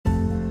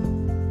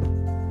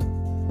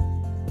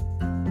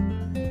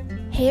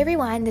Hey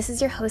everyone, this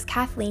is your host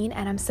Kathleen,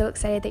 and I'm so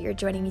excited that you're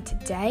joining me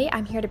today.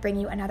 I'm here to bring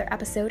you another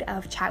episode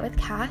of Chat with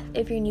Kath.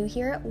 If you're new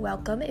here,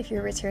 welcome. If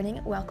you're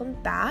returning, welcome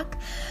back.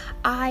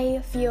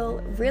 I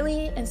feel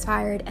really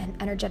inspired and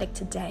energetic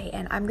today,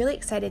 and I'm really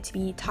excited to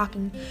be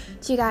talking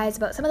to you guys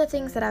about some of the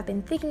things that I've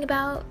been thinking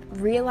about,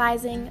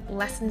 realizing,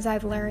 lessons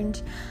I've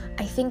learned.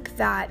 I think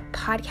that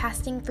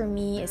podcasting for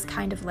me is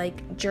kind of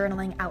like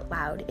journaling out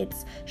loud.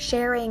 It's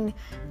sharing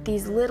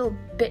these little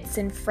bits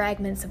and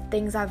fragments of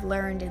things I've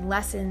learned and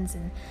lessons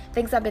and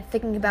things I've been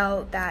thinking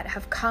about that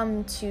have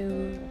come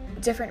to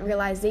different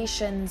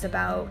realizations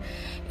about,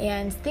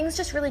 and things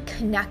just really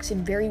connect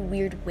in very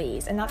weird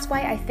ways. And that's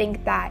why I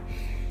think that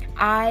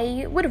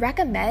I would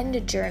recommend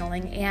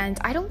journaling, and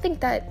I don't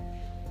think that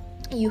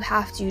you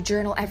have to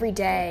journal every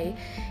day.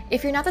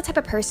 If you're not the type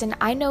of person,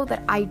 I know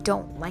that I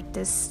don't like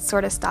this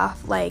sort of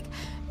stuff, like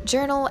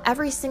journal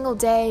every single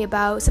day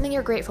about something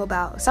you're grateful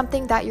about,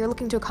 something that you're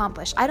looking to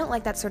accomplish. I don't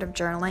like that sort of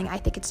journaling. I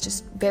think it's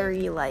just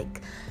very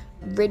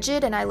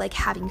rigid, and I like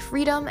having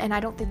freedom, and I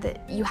don't think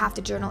that you have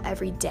to journal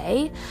every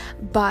day.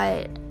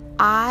 But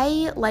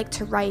I like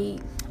to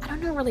write, I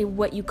don't know really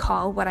what you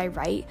call what I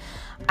write.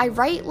 I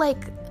write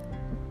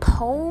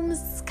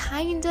poems,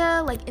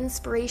 kinda like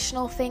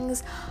inspirational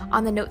things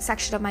on the notes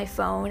section of my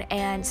phone,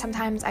 and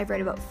sometimes I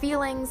write about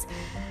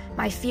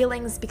my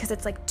feelings because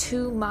it's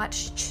too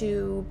much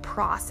to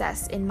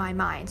process in my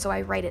mind, so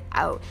I write it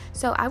out.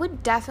 So I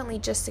would definitely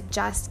just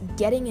suggest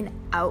getting an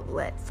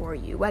outlet for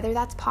you, whether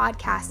that's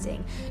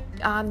podcasting,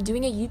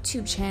 doing a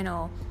YouTube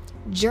channel,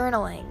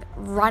 journaling,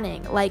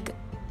 running.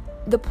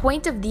 The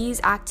point of these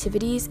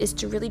activities is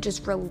to really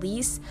just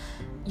release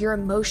your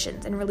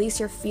emotions and release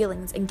your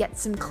feelings and get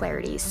some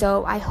clarity.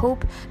 So I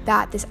hope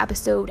that this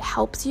episode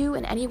helps you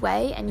in any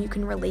way and you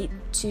can relate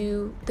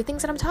to the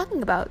things that I'm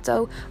talking about.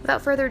 So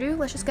without further ado,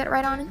 let's just get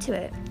right on into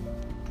it.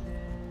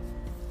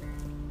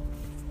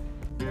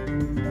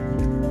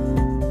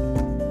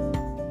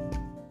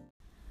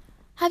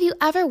 Have you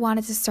ever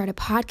wanted to start a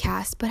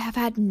podcast but have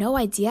had no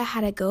idea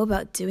how to go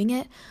about doing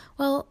it?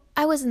 Well,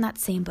 I was in that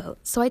same boat.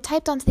 So I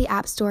typed onto the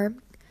App Store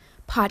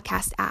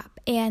podcast app,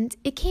 and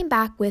it came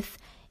back with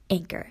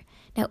Anchor.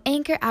 Now,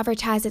 Anchor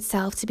advertised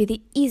itself to be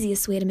the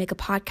easiest way to make a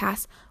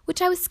podcast, which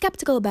I was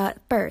skeptical about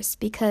at first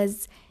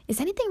because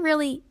is anything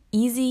really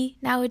easy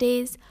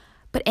nowadays?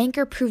 But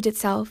Anchor proved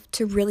itself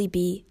to really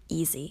be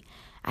easy.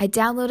 I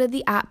downloaded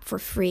the app for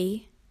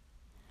free.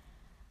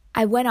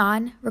 I went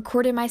on,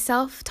 recorded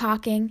myself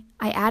talking,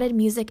 I added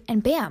music,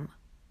 and bam,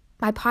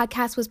 my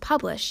podcast was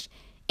published.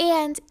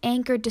 And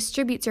Anchor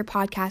distributes your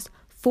podcast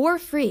for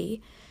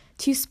free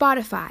to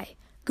Spotify,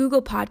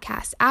 Google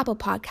Podcasts, Apple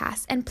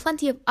Podcasts, and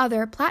plenty of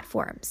other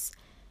platforms.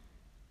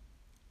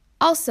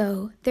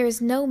 Also, there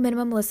is no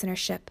minimum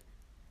listenership,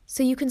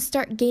 so you can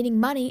start gaining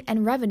money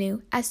and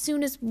revenue as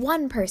soon as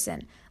one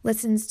person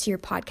listens to your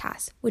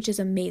podcast, which is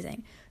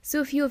amazing. So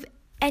if you have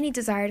any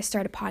desire to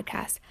start a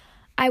podcast,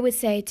 I would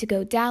say to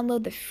go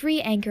download the free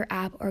Anchor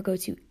app or go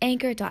to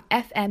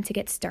anchor.fm to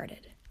get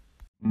started.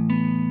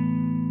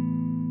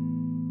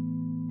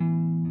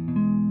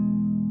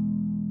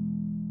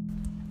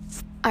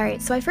 All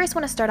right, so I first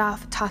want to start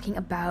off talking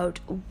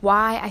about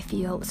why I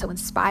feel so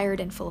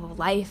inspired and full of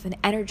life and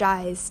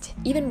energized,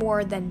 even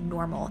more than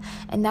normal.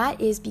 And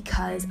that is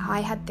because I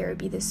had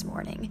therapy this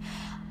morning.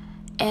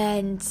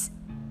 And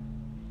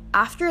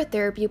after a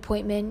therapy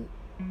appointment,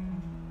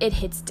 it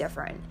hits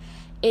different.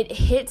 It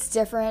hits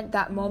different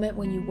that moment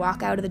when you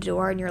walk out of the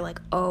door and you're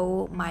like,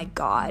 oh my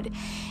God.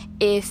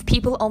 If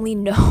people only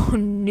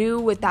knew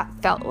what that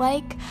felt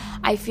like,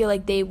 I feel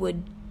like they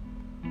would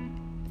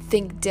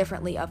think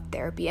differently of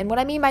therapy. And what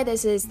I mean by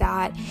this is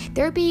that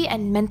therapy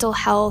and mental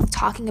health,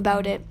 talking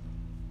about it,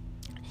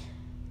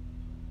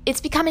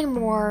 it's becoming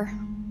more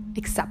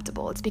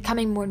acceptable. It's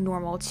becoming more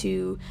normal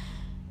to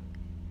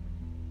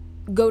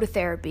go to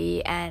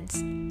therapy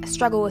and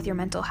struggle with your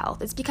mental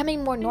health. It's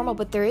becoming more normal,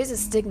 but there is a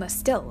stigma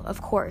still, of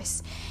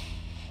course.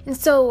 And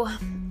so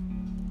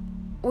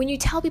when you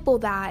tell people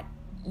that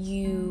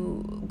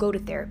you go to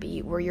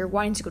therapy or you're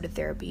wanting to go to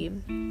therapy,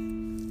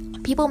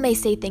 people may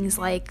say things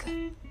like,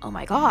 oh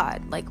my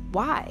God,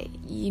 why?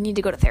 You need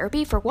to go to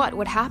therapy for what?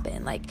 What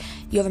happened?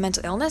 You have a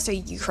mental illness? Are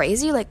you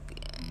crazy?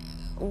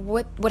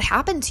 What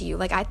happened to you?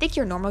 I think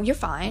you're normal. You're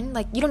fine.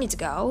 You don't need to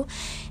go.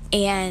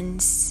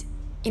 And,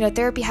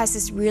 therapy has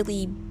this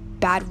really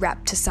bad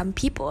rep to some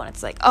people. And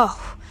it's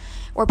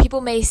or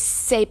people may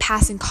say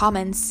passing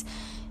comments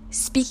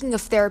speaking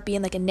of therapy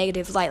in a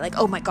negative light,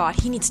 oh my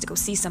God, he needs to go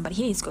see somebody.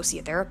 He needs to go see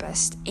a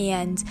therapist.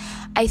 And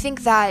I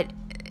think that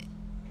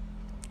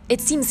it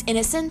seems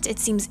innocent. It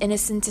seems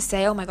innocent to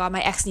say, oh my God,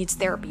 my ex needs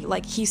therapy.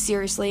 He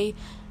seriously,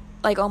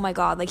 oh my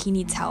God, he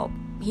needs help.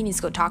 He needs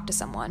to go talk to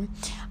someone.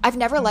 I've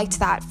never liked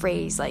that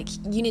phrase,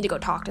 you need to go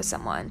talk to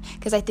someone,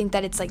 because I think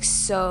that it's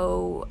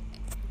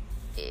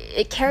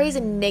it carries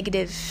a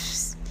negative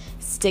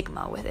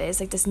stigma with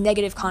it. It's this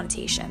negative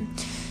connotation.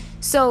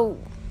 So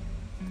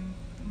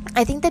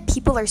I think that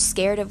people are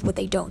scared of what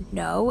they don't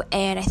know,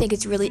 and I think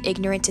it's really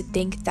ignorant to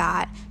think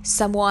that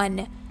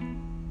someone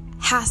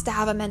has to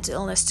have a mental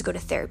illness to go to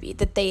therapy,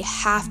 that they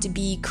have to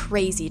be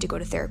crazy to go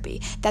to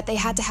therapy, that they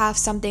had to have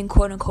something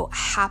quote unquote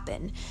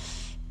happen.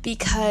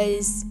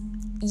 Because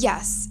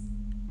yes,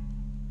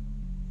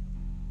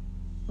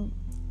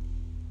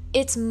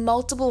 it's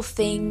multiple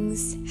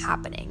things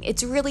happening.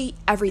 It's really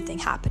everything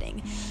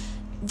happening.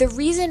 The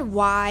reason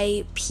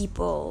why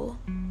people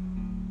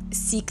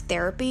seek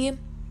therapy,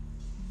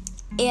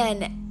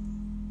 and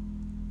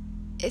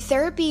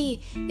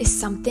therapy is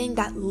something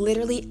that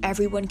literally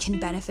everyone can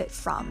benefit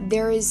from.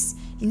 There is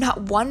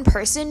not one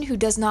person who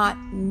does not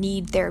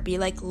need therapy.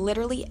 Like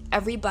literally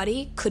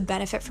everybody could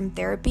benefit from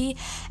therapy,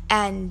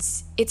 and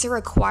it's a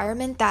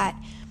requirement that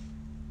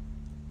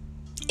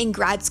in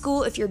grad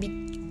school, if you're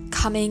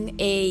becoming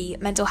a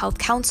mental health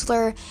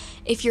counselor,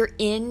 if you're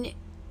in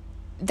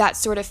that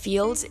sort of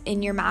field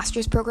in your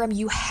master's program,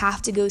 you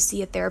have to go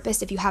see a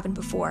therapist if you haven't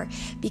before,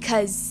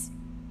 because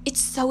it's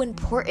so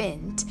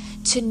important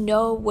to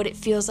know what it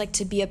feels like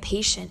to be a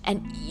patient.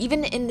 And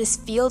even in this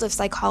field of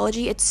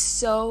psychology, it's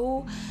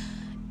so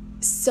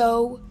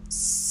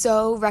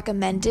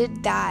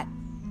recommended that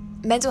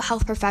mental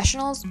health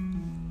professionals,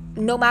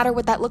 no matter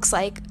what that looks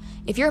like,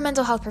 if you're a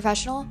mental health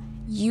professional,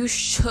 you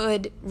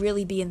should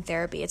really be in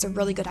therapy. It's a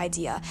really good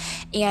idea.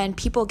 And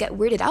people get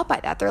weirded out by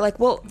that. They're like,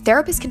 well,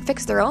 therapists can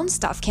fix their own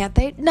stuff, can't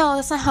they? No,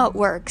 that's not how it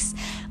works.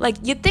 Like,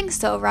 you'd think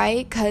so,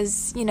 right?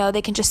 Because,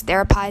 they can just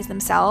therapize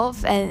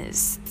themselves,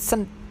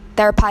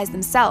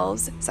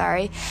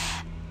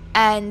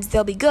 and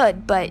they'll be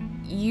good. But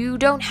you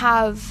don't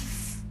have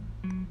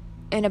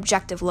an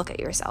objective look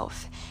at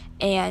yourself.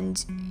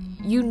 And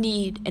you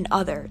need an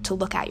other to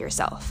look at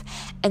yourself.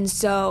 And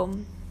so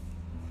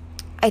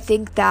I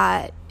think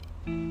that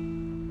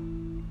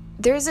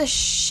there's a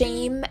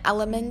shame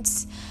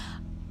element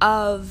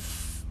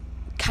of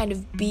kind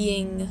of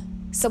being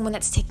someone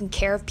that's taking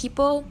care of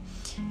people,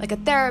 like a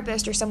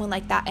therapist or someone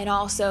like that, and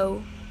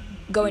also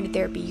going to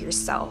therapy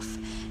yourself,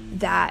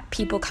 that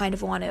people kind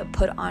of want to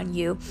put on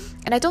you.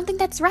 And I don't think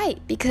that's right,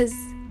 because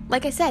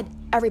like I said,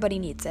 everybody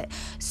needs it.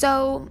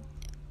 So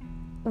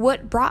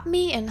what brought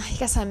me, and I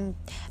guess I'm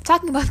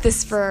talking about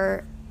this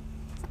for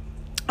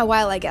a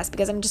while, I guess,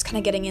 because I'm just kind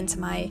of getting into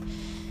my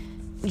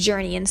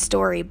journey and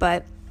story,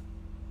 but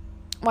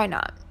why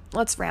not?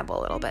 Let's ramble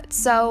a little bit.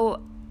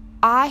 So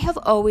I have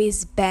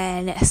always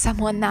been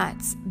someone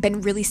that's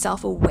been really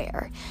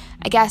self-aware.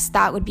 I guess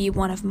that would be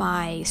one of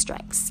my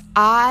strengths.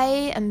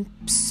 I am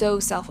so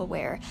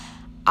self-aware.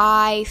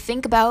 I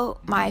think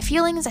about my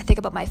feelings, I think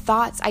about my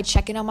thoughts, I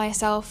check in on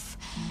myself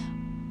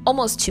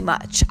almost too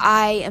much.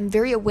 I am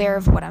very aware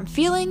of what I'm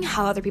feeling,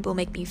 how other people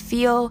make me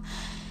feel,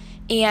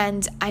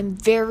 and I'm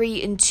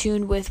very in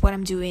tune with what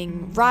I'm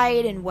doing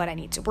right and what I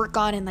need to work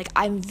on. And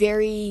I'm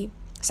very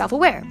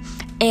self-aware.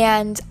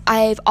 And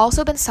I've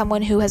also been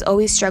someone who has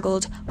always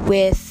struggled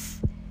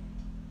with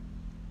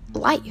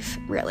life,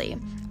 really.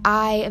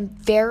 I am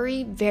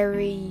very,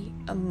 very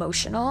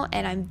emotional,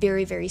 and I'm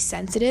very, very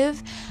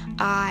sensitive.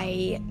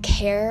 I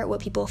care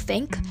what people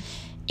think,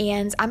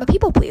 and I'm a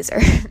people pleaser.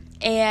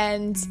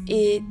 And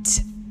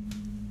it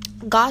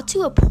got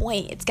to a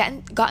point, it's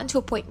gotten to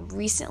a point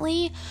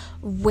recently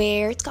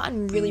where it's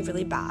gotten really,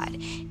 really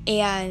bad.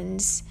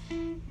 And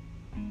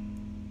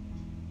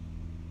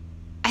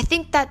I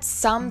think that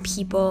some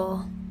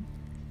people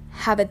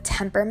have a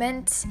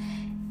temperament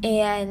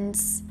and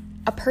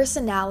a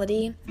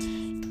personality,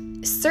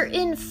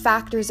 certain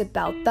factors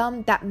about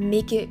them that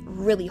make it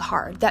really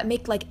hard, that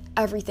make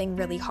everything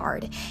really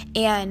hard.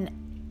 And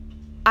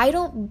I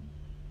don't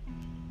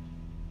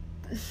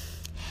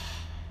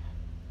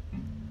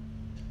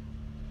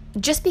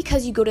just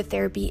because you go to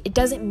therapy, it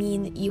doesn't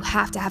mean that you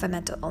have to have a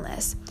mental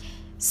illness.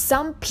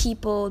 Some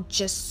people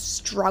just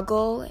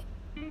struggle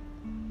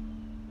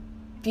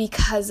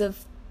because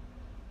of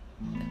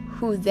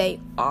who they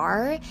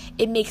are.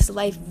 It makes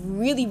life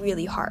really,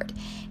 really hard.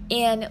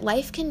 And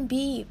life can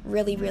be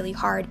really, really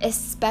hard,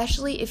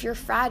 especially if you're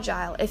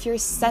fragile, if you're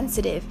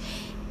sensitive,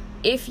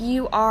 if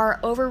you are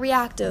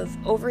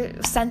overreactive,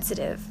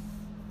 oversensitive.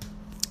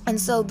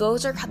 And so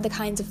those are the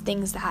kinds of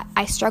things that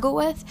I struggle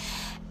with.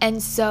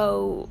 And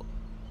so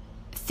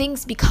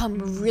things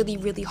become really,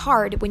 really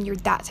hard when you're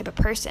that type of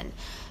person.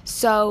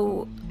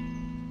 So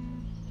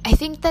I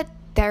think that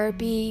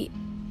therapy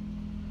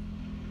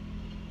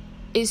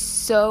is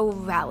so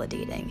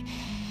validating.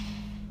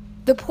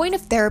 The point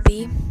of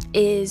therapy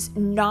is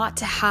not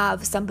to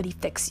have somebody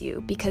fix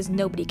you, because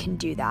nobody can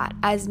do that.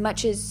 As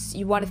much as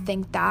you want to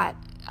think that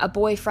a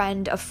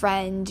boyfriend, a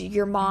friend,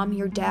 your mom,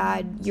 your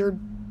dad, your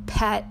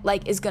pet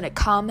is gonna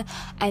come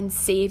and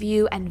save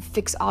you and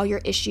fix all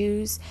your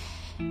issues,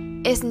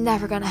 it's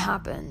never gonna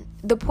happen.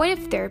 The point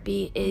of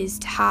therapy is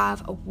to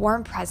have a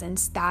warm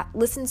presence that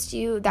listens to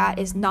you, that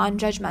is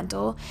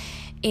non-judgmental.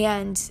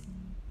 And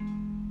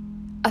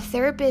a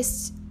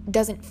therapist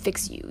doesn't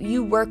fix you.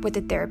 You work with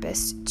a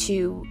therapist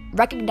to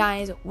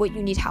recognize what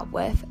you need help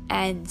with,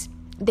 and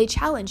they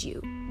challenge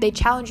you. They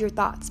challenge your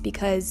thoughts,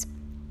 because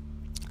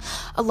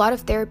a lot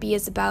of therapy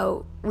is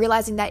about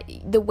realizing that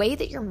the way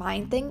that your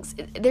mind thinks,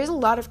 there's a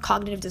lot of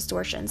cognitive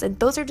distortions, and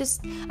that's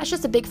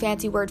just a big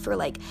fancy word for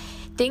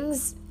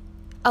things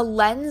a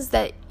lens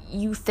that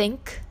you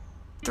think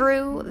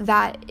through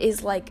that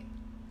is like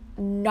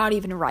not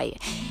even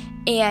right.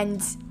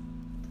 And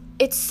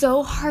it's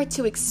so hard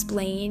to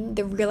explain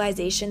the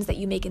realizations that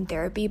you make in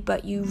therapy,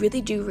 but you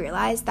really do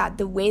realize that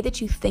the way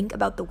that you think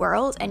about the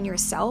world and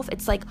yourself,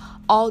 it's like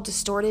all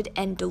distorted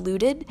and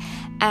diluted.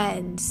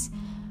 And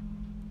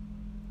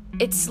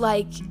it's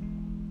like,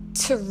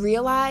 to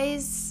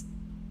realize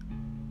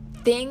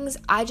things,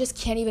 I just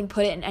can't even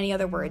put it in any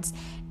other words.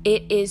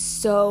 It is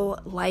so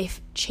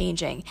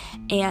life-changing.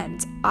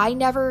 And I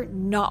never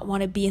not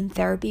want to be in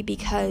therapy,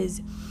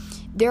 because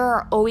there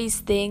are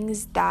always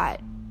things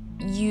that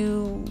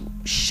you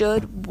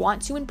should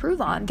want to improve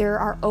on. There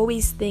are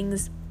always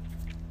things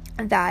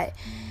that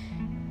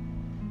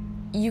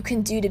you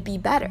can do to be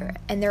better,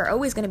 and there are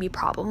always going to be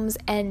problems.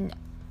 And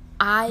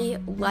I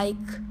like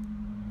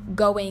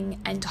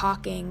going and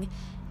talking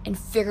and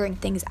figuring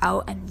things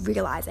out and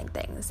realizing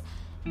things.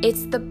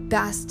 It's the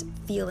best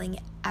feeling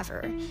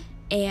ever.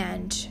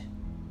 And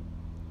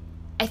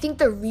I think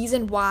the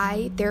reason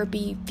why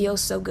therapy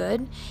feels so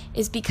good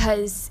is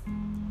because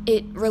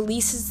it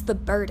releases the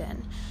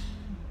burden.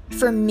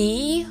 For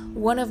me,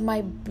 one of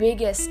my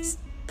biggest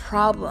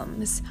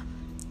problems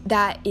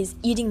that is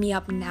eating me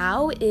up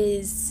now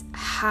is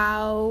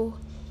how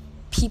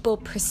people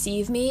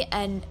perceive me,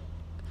 and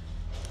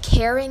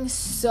caring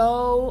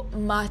so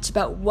much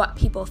about what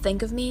people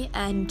think of me,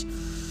 and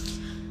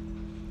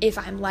if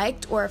I'm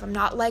liked or if I'm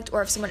not liked,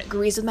 or if someone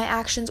agrees with my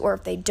actions or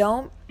if they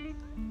don't,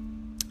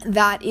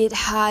 that it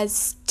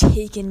has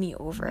taken me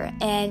over.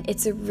 And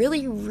it's a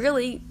really,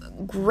 really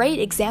great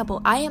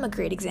example. I am a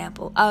great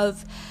example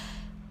of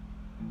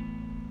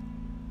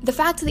the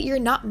fact that you're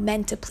not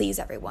meant to please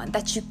everyone,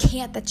 that you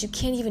can't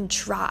even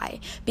try,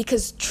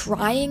 because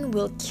trying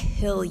will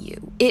kill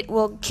you. It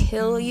will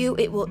kill you.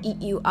 It will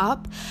eat you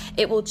up.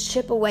 It will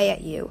chip away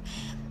at you.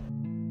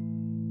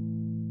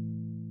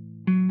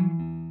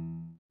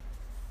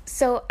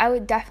 So I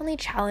would definitely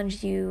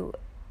challenge you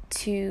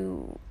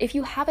to, if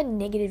you have a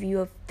negative view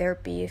of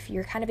therapy, if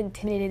you're kind of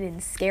intimidated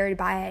and scared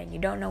by it and you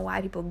don't know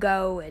why people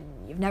go and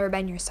you've never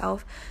been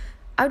yourself,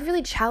 I would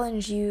really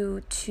challenge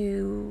you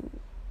to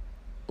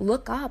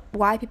look up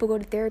why people go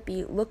to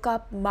therapy, look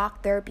up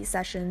mock therapy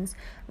sessions,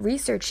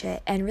 research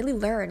it, and really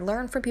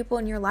learn from people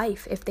in your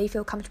life. If they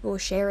feel comfortable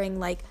sharing,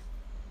 like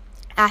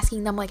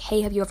asking them like,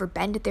 hey, have you ever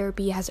been to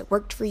therapy? Has it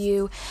worked for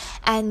you?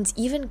 And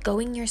even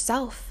going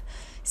yourself,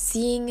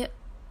 seeing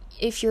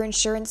if your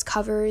insurance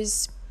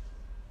covers,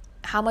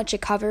 how much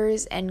it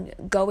covers, and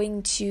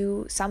going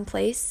to some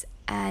place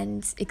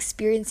and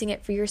experiencing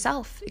it for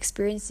yourself,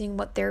 experiencing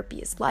what therapy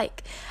is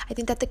like. I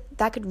think that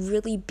that could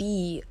really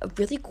be a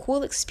really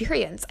cool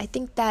experience. I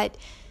think that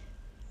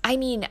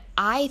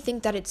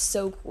it's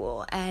so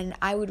cool, and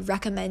I would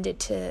recommend it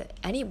to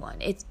anyone.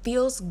 It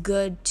feels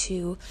good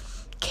to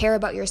care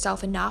about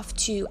yourself enough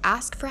to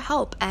ask for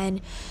help. And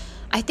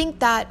I think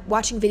that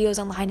watching videos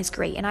online is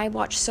great, and I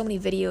watch so many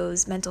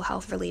videos, mental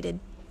health related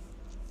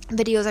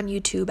videos on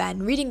YouTube,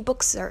 and reading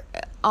books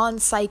on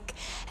psych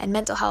and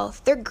mental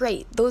health. They're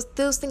great. Those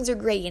things are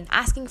great. And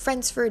asking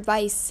friends for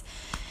advice,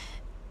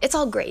 it's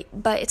all great,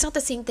 but it's not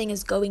the same thing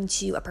as going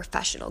to a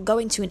professional,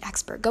 going to an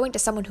expert, going to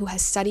someone who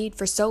has studied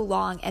for so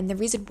long, and the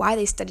reason why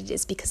they studied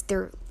is because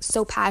they're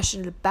so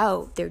passionate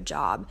about their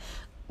job.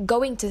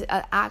 Going to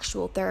an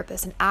actual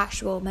therapist, an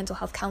actual mental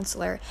health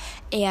counselor,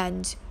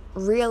 and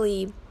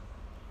really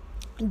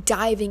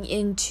diving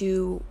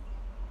into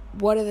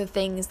what are the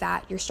things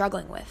that you're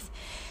struggling with.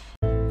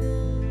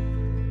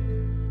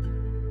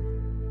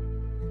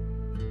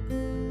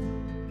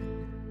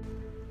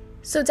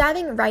 So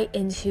diving right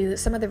into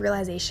some of the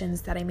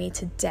realizations that I made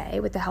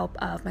today with the help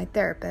of my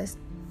therapist.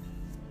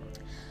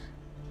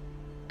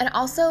 And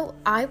also,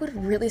 I would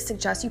really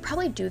suggest, you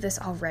probably do this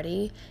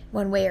already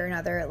one way or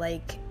another,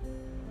 like,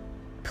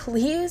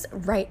 please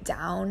write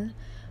down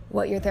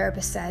what your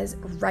therapist says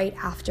right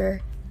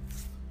after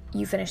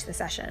you finish the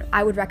session.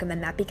 I would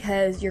recommend that,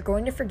 because you're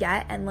going to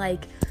forget, and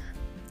like,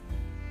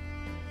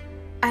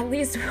 at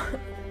least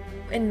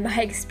in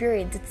my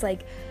experience, it's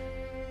like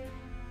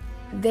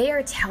they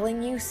are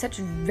telling you such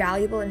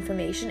valuable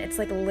information. It's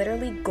like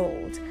literally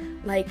gold.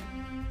 Like,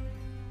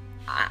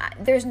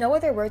 there's no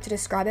other word to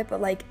describe it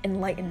but like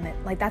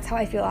enlightenment. Like, that's how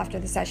I feel after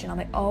the session. I'm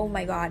like, oh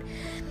my God.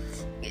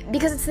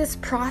 Because it's this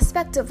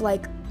prospect of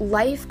like,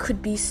 life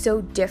could be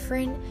so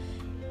different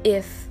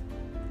if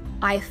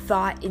I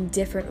thought in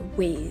different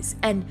ways.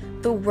 And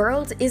the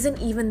world isn't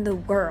even the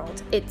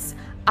world. It's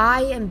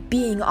I am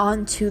being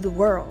onto the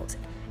world.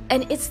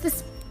 And it's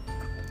this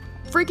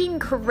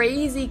freaking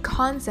crazy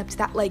concept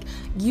that like,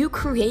 you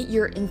create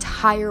your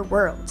entire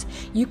world.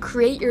 You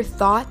create your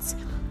thoughts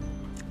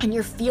and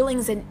your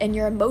feelings and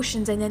your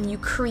emotions, and then you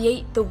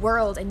create the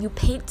world, and you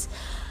paint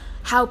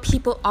how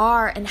people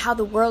are and how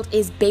the world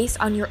is based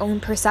on your own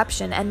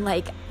perception. And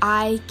like,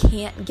 I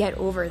can't get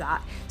over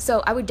that.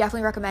 So I would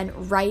definitely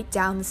recommend write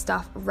down the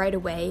stuff right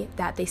away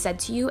that they said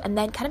to you, and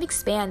then kind of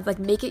expand, like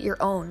make it your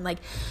own, like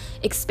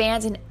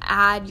expand and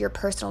add your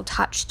personal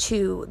touch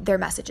to their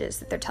messages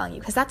that they're telling you,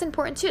 because that's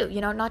important too,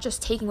 you know, not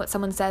just taking what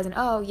someone says and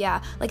oh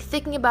yeah, like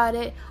thinking about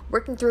it,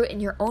 working through it in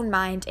your own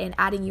mind and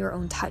adding your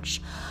own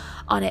touch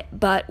on it.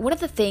 But one of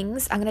the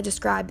things, I'm going to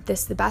describe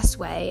this the best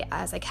way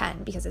as I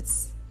can, because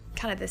it's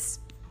kind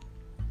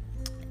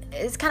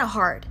of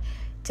hard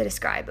to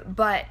describe,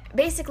 but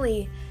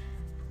basically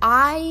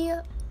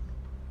I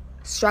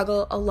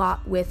struggle a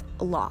lot with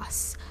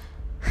loss.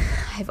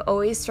 I've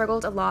always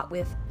struggled a lot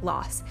with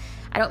loss.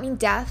 I don't mean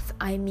death,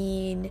 I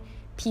mean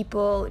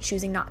people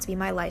choosing not to be in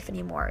my life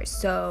anymore.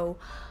 So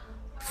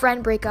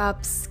friend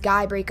breakups,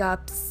 guy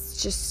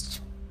breakups,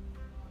 just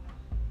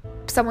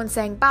someone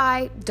saying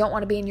bye, don't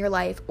want to be in your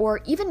life,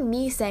 or even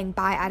me saying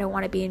bye, I don't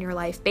want to be in your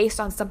life based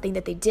on something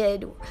that they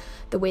did,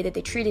 the way that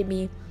they treated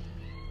me.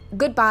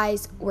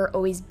 Goodbyes were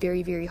always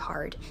very, very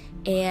hard,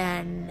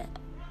 and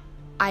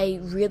I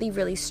really,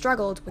 really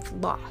struggled with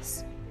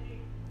loss.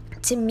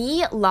 To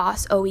me,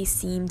 loss always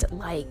seemed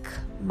like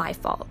my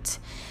fault,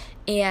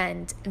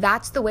 and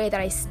that's the way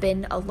that I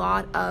spin a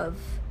lot of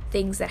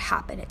things that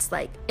happen. It's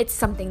like, it's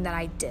something that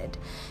I did.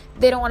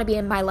 They don't want to be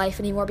in my life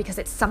anymore because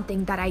it's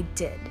something that I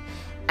did.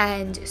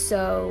 And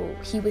so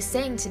he was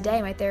saying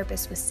today, my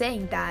therapist was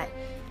saying that,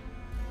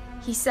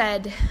 he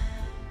said,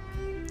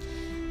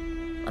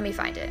 let me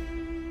find it.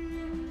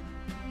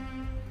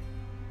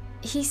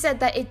 He said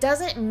that it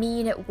doesn't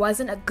mean it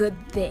wasn't a good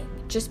thing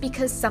just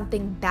because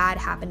something bad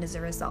happened as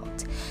a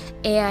result.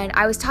 And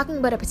I was talking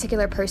about a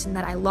particular person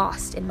that I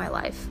lost in my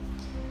life.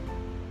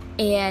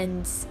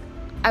 And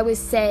I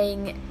was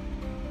talking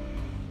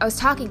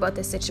about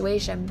this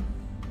situation.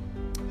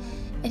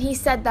 And he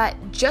said that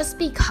just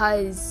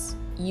because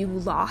you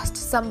lost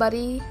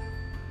somebody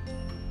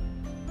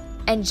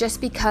and just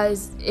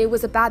because it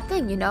was a bad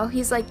thing, you know,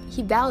 he's like,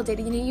 he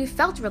validated, you know, you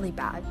felt really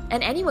bad,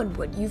 and anyone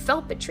would. You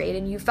felt betrayed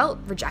and you felt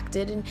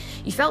rejected and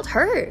you felt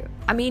hurt.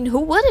 I mean,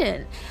 who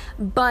wouldn't?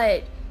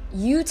 But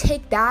you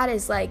take that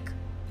as like,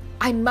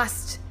 I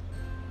must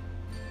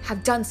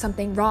have done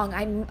something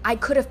wrong. I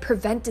could have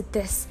prevented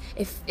this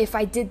if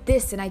I did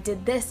this and I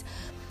did this.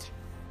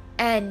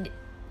 And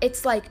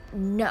it's like,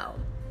 no,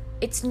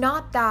 it's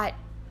not that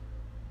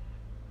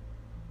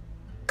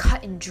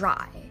cut and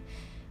dry.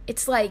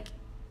 It's like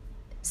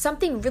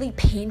something really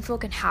painful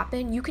can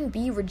happen. You can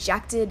be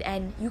rejected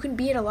and you can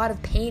be in a lot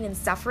of pain and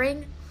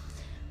suffering,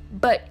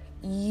 but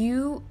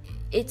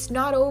it's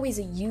not always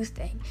a you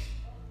thing.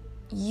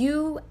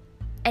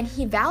 And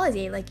he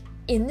validated, like,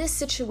 in this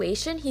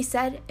situation, he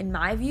said, in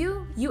my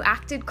view, you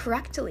acted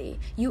correctly.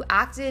 You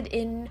acted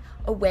in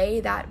a way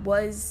that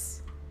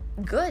was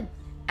good,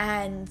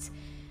 and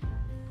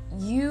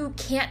you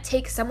can't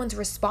take someone's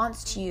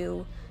response to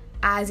you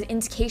as an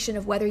indication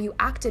of whether you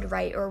acted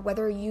right or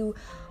whether you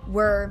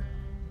were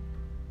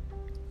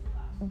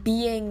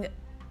being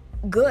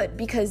good,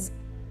 because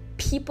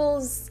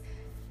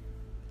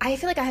I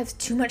feel like I have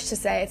too much to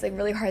say. It's like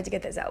really hard to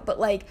get this out, but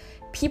like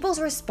people's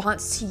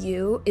response to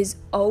you is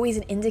always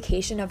an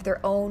indication of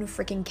their own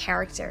freaking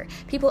character.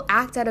 People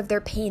act out of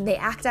their pain. They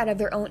act out of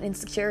their own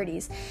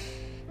insecurities.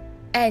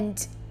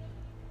 And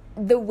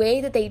the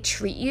way that they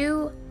treat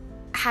you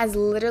has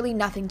literally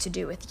nothing to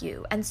do with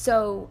you. And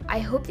so I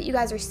hope that you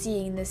guys are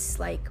seeing this,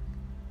 like,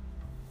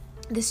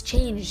 this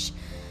change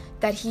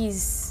that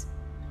he's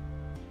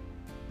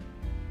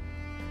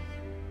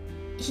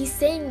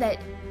saying, that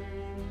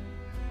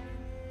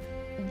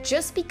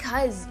just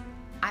because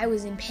I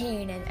was in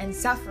pain and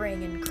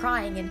suffering and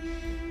crying,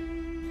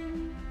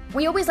 and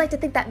we always like to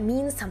think that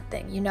means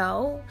something, you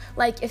know?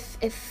 Like if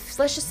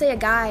let's just say a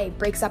guy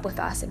breaks up with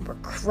us and we're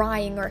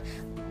crying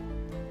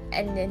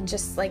and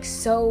just like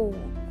so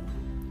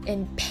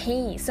in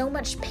pain, so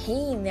much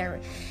pain there.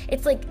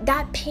 It's like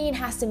that pain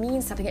has to mean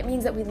something. It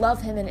means that we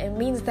love him, and it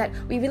means that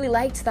we really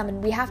liked them,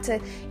 and we have to,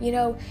 you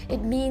know,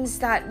 it means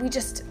that we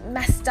just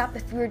messed up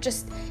if we were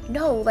just,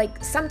 no,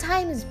 like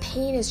sometimes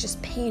pain is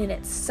just pain and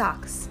it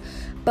sucks,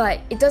 but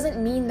it doesn't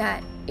mean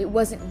that it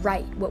wasn't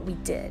right what we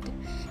did.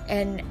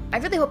 And I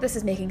really hope this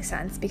is making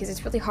sense, because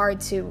it's really hard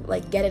to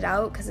like get it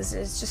out because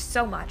it's just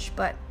so much.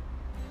 But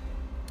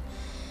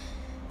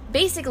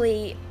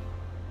basically,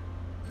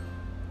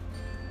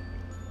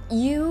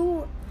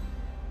 you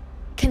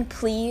can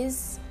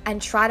please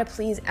and try to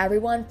please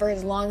everyone for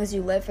as long as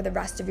you live for the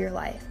rest of your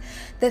life.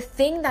 The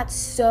thing that's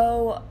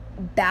so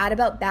bad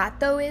about that,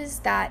 though, is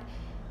that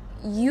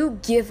you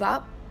give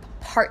up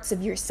parts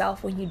of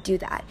yourself when you do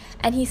that.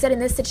 And he said in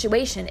this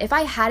situation, if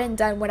I hadn't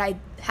done what I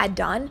had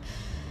done,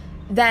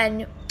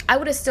 then I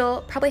would have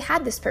still probably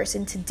had this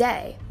person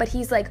today. But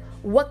he's like,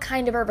 what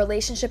kind of a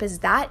relationship is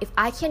that if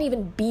I can't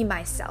even be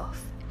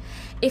myself?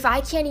 If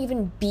I can't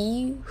even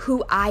be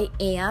who I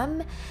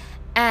am,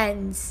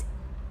 and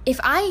if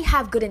I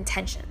have good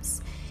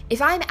intentions,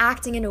 if I'm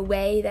acting in a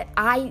way that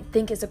I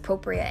think is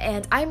appropriate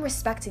and I'm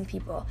respecting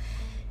people,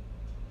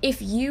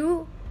 if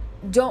you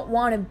don't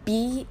want to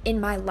be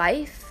in my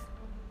life,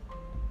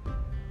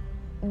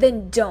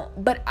 then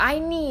don't. But I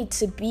need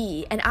to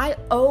be, and I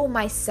owe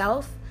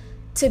myself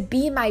to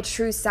be my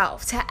true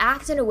self, to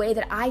act in a way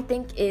that I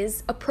think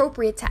is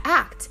appropriate to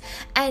act.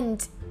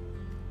 And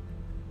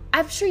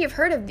I'm sure you've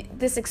heard of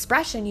this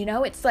expression,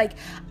 it's like,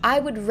 I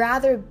would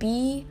rather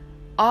be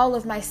all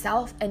of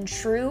myself and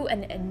true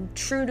and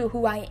true to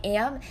who I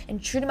am and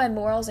true to my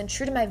morals and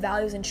true to my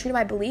values and true to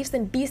my beliefs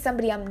than be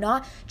somebody I'm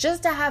not,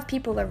 just to have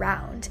people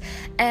around.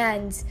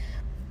 And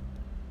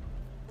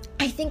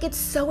I think it's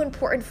so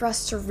important for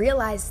us to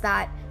realize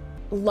that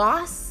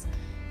loss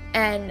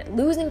and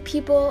losing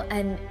people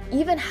and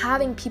even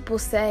having people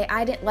say,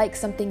 I didn't like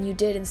something you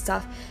did and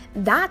stuff,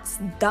 that's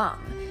dumb.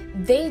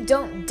 They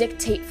don't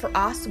dictate for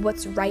us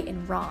what's right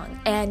and wrong.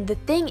 And the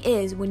thing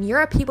is, when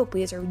you're a people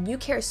pleaser, when you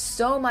care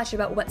so much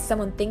about what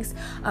someone thinks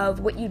of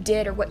what you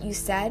did or what you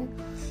said,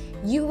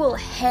 you will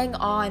hang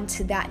on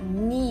to that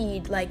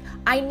need. Like,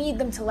 I need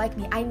them to like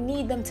me. I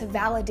need them to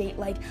validate.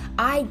 Like,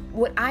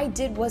 what I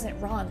did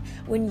wasn't wrong.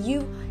 When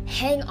you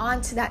hang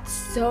on to that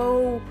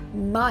so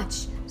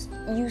much,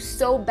 you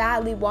so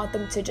badly want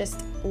them to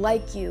just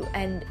like you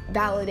and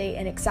validate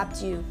and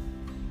accept you,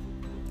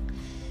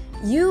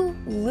 you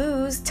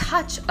lose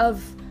touch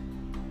of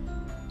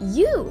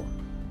you.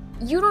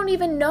 You don't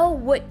even know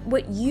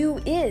what you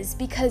is,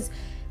 because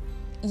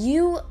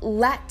you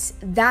let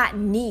that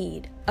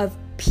need of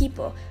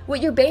people.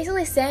 What you're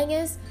basically saying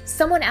is,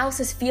 someone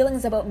else's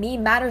feelings about me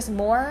matters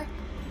more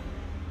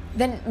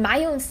than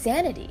my own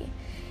sanity.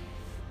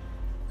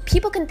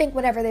 People can think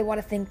whatever they want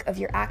to think of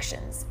your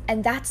actions,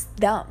 and that's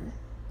dumb.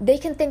 They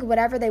can think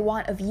whatever they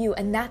want of you,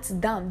 and that's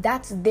dumb.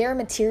 That's their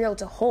material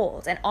to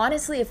hold. And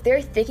honestly, if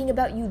they're thinking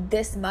about you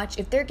this much,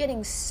 if they're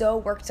getting so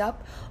worked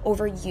up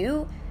over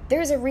you,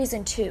 there's a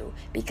reason too.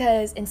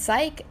 Because in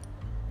psych,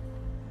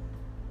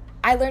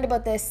 I learned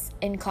about this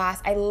in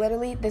class.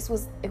 This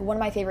was one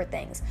of my favorite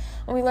things.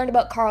 When we learned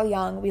about Carl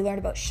Jung, we learned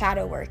about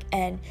shadow work.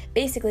 And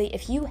basically,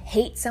 if you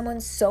hate someone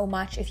so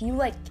much, if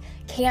you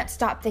can't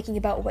stop thinking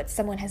about what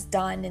someone has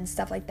done and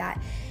stuff like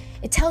that,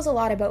 it tells a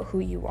lot about who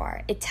you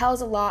are. It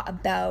tells a lot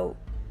about,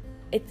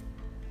 it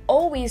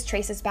always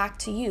traces back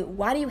to you.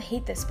 Why do you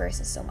hate this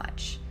person so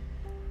much?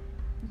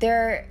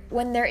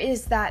 When there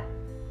is that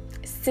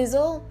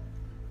sizzle,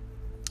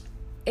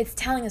 it's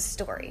telling a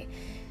story.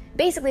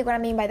 Basically, what I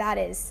mean by that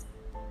is,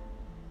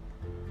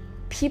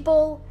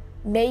 people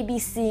may be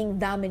seeing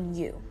them in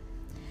you.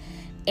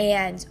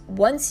 And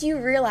once you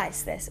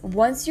realize this,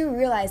 once you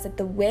realize that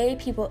the way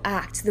people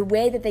act, the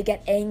way that they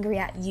get angry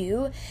at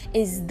you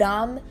is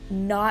them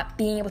not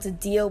being able to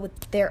deal with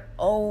their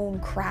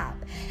own crap,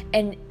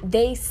 and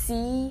they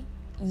see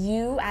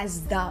you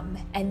as them,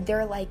 and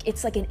they're like,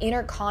 it's like an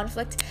inner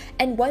conflict.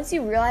 And once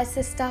you realize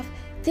this stuff,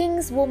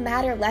 things will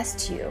matter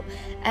less to you.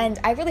 And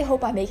I really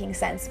hope I'm making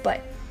sense,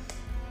 but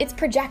it's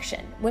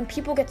projection. When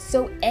people get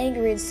so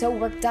angry and so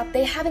worked up,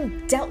 they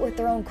haven't dealt with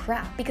their own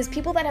crap. Because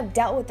people that have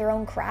dealt with their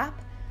own crap,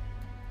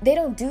 they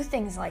don't do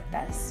things like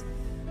this.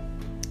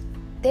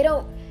 They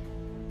don't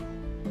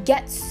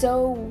get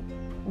so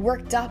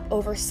worked up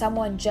over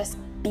someone just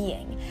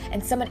being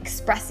and someone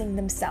expressing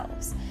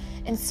themselves.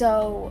 And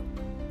so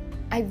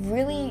I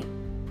really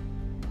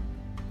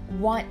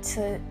want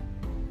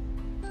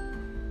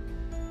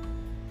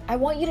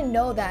you to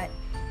know that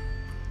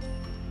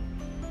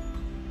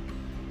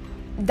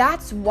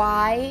that's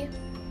why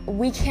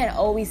we can't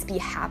always be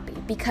happy,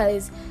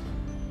 because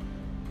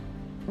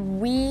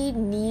we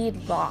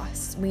need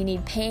loss, we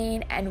need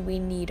pain, and we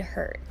need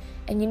hurt.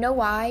 And you know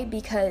why?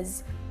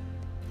 Because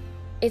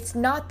it's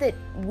not that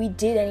we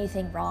did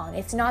anything wrong.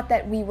 It's not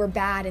that we were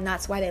bad and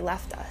that's why they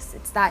left us.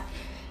 It's that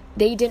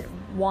they didn't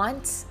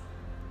want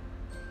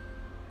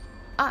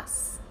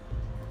us.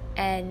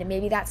 And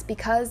maybe that's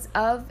because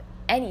of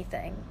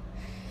anything.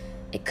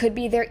 It could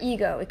be their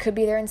ego. It could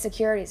be their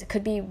insecurities. It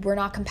could be we're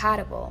not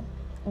compatible.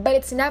 But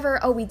it's never,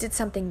 oh, we did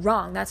something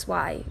wrong, that's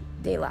why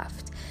they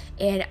left.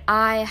 And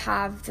I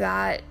have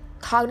that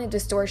cognitive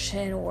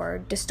distortion or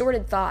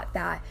distorted thought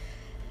that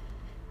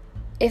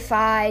it's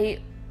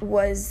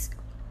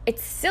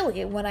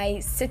silly when I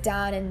sit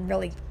down and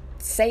really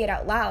say it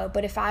out loud,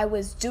 but if I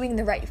was doing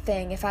the right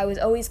thing, if I was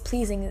always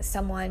pleasing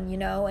someone,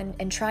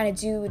 and trying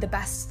to do the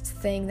best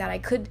thing that I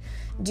could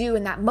do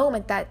in that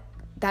moment, that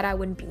I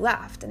wouldn't be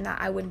left and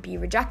that I wouldn't be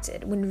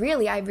rejected. When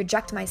really I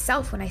reject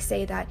myself when I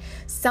say that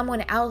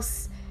someone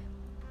else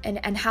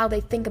and how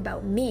they think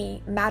about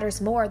me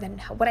matters more than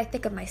what I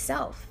think of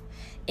myself.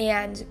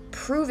 And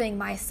proving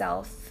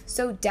myself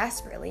so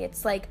desperately,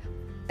 it's like,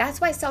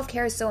 that's why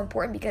self-care is so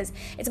important, because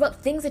it's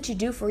about things that you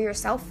do for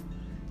yourself,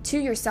 to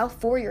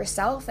yourself, for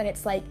yourself. And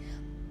it's like,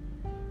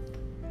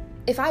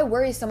 if I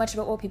worry so much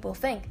about what people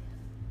think,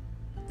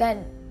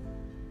 then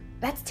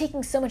that's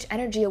taking so much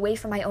energy away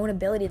from my own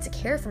ability to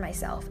care for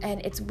myself.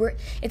 And it's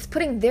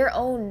putting their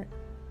own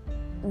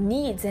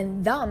needs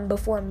and them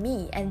before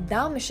me, and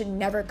them should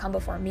never come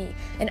before me,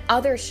 and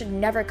others should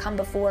never come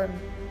before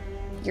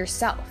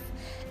yourself.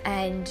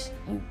 And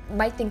you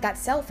might think that's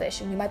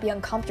selfish and you might be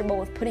uncomfortable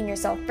with putting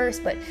yourself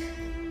first, but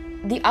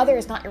the other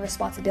is not your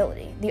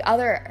responsibility. The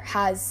other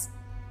has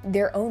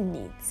their own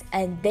needs,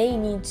 and they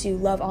need to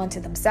love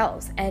onto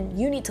themselves, and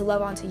you need to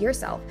love onto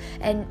yourself.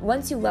 And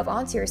once you love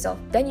onto yourself,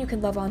 then you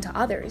can love onto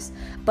others.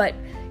 But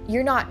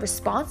you're not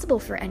responsible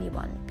for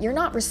anyone. You're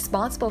not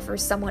responsible for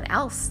someone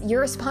else.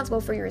 You're responsible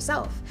for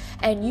yourself.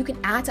 And you can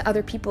add to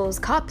other people's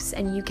cups,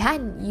 and you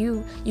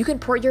can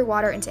pour your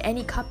water into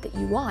any cup that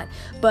you want,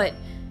 but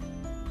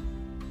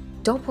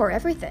don't pour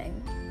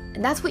everything.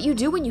 And that's what you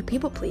do when you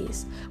people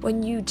please,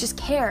 when you just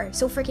care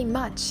so freaking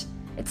much.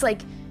 It's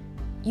like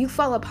you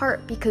fall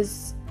apart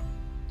because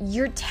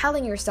you're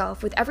telling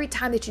yourself with every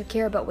time that you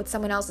care about what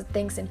someone else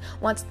thinks and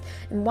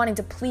wanting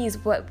to please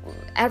what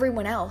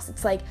everyone else,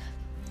 it's like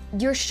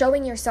you're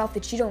showing yourself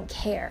that you don't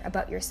care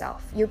about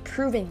yourself. You're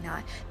proving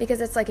that, because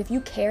it's like if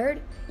you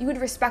cared, you would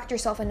respect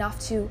yourself enough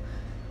to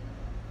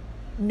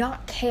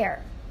not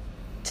care,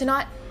 to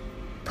not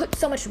put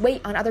so much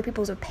weight on other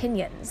people's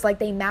opinions like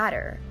they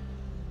matter.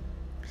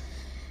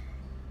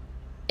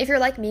 If you're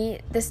like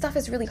me, this stuff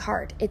is really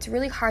hard. It's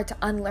really hard to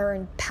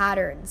unlearn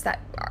patterns that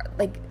are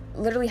like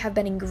literally have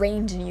been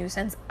ingrained in you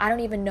since I don't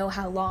even know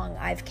how long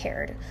I've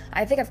cared.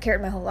 I think I've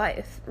cared my whole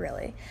life,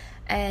 really.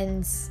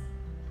 And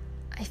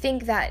I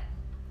think that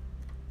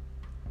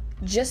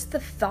just the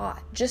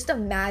thought, just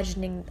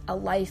imagining a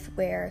life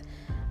where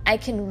I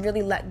can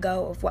really let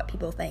go of what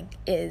people think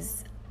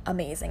is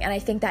amazing. And I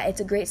think that it's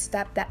a great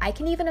step that I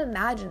can even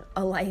imagine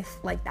a life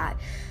like that.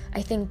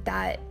 I think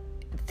that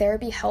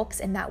therapy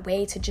helps in that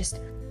way to just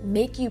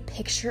make you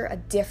picture a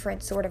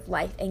different sort of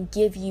life and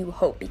give you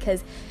hope.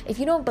 Because if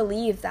you don't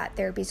believe that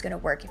therapy is going to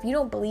work, if you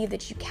don't believe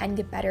that you can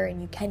get better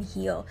and you can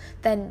heal,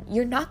 then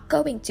you're not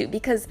going to,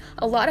 because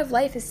a lot of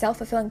life is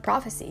self-fulfilling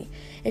prophecy.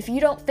 If you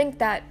don't think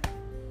that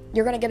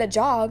you're going to get a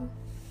job,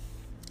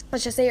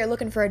 let's just say you're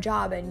looking for a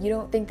job and you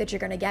don't think that you're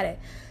going to get it,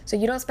 so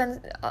you don't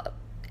spend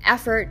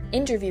effort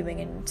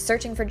interviewing and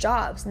searching for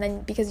jobs, and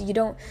then because you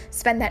don't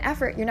spend that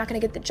effort, you're not going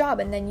to get the job,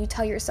 and then you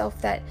tell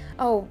yourself that,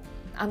 oh,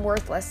 I'm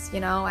worthless,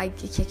 I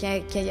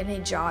can't get any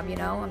job,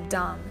 I'm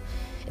dumb.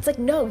 It's like,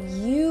 no,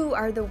 you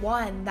are the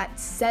one that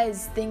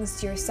says things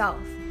to yourself.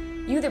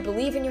 You either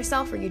believe in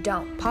yourself or you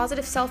don't.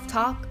 Positive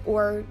self-talk,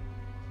 or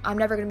I'm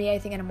never going to be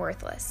anything and I'm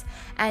worthless.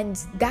 And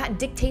that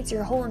dictates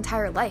your whole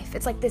entire life.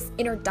 It's like this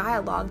inner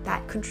dialogue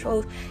that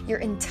controls your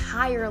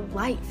entire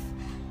life.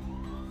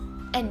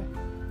 And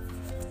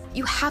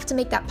you have to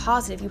make that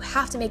positive. You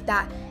have to make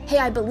that, hey,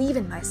 I believe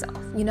in myself,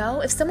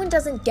 If someone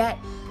doesn't get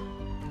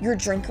your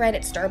drink right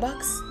at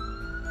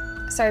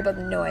Starbucks, sorry about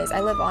the noise,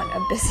 I live on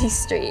a busy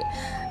street,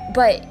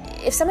 but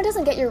if someone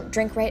doesn't get your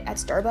drink right at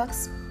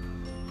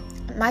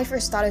Starbucks, my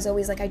first thought is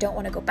always like, I don't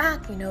want to go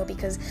back,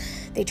 because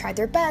they tried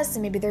their best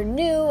and maybe they're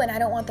new and I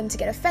don't want them to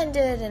get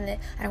offended and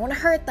I don't want to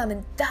hurt them.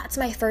 And that's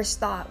my first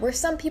thought. Where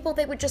some people,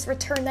 they would just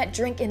return that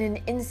drink in an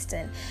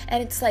instant.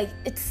 And it's like,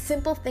 it's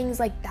simple things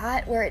like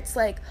that where it's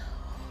like,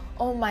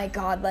 oh my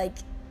God, like,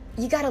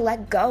 you got to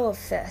let go of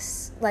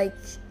this. Like,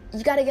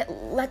 you got to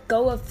let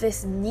go of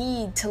this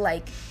need to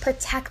like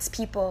protect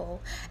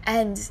people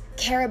and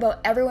care about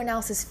everyone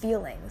else's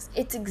feelings.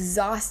 It's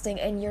exhausting,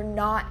 and you're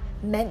not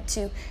meant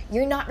to.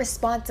 You're not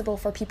responsible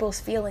for people's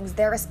feelings.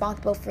 They're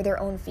responsible for their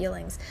own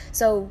feelings.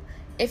 So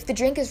if the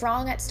drink is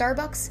wrong at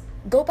Starbucks,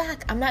 go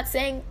back. I'm not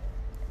saying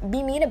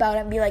be mean about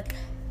it and be like,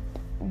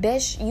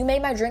 bitch, you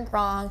made my drink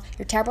wrong,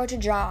 you're terrible at your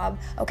job,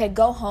 okay,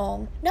 go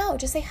home. No,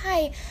 just say,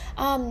 hi,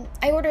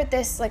 I ordered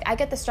this, like, I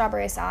get the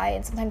strawberry acai,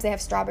 and sometimes they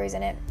have strawberries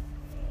in it,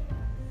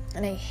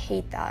 and I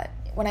hate that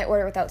when I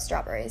order without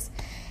strawberries.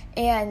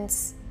 And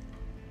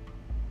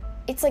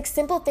it's like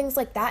simple things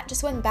like that,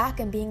 just went back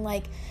and being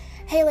like,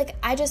 hey, like,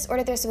 I just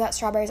ordered this without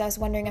strawberries, I was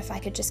wondering if I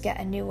could just get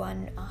a new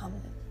one.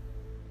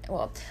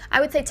 Well, I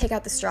would say take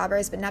out the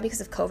strawberries, but now because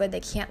of COVID, they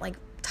can't like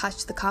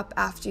touch the cup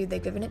after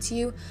they've given it to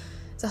you.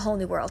 It's a whole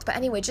new world. But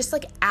anyway, just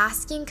like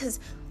asking,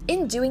 because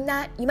in doing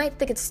that, you might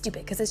think it's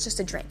stupid because it's just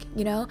a drink,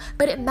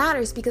 but it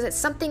matters because it's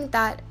something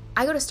that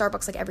I go to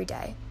Starbucks like every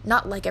day,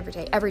 not like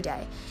every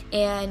day,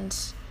 and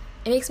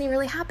it makes me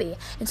really happy.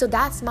 And so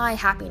that's my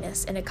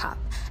happiness in a cup.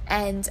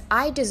 And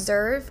I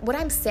deserve what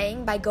I'm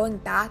saying by going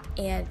back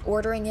and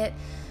ordering it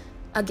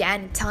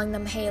again, telling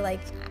them, hey,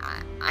 like,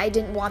 I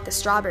didn't want the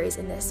strawberries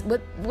in this.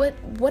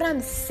 What I'm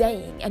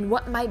saying and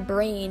what my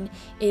brain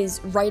is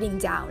writing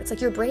down. It's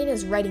like your brain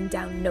is writing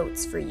down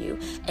notes for you.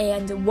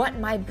 And what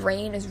my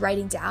brain is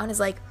writing down is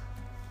like,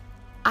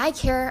 I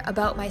care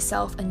about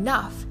myself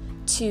enough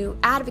to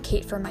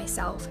advocate for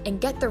myself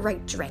and get the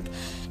right drink.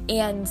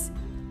 And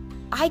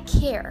I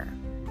care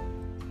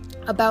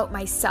about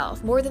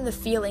myself more than the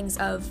feelings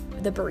of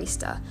the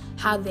barista,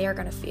 how they're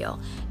gonna feel.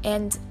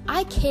 And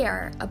I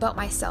care about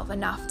myself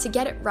enough to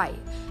get it right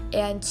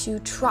and to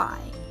try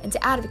and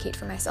to advocate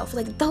for myself.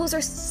 Like, those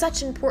are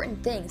such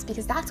important things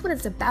because that's what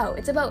it's about.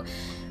 It's about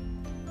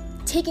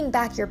taking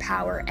back your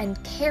power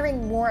and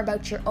caring more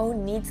about your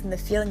own needs than the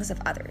feelings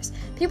of others.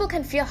 People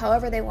can feel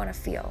however they want to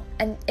feel,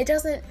 and it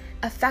doesn't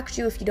affect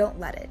you if you don't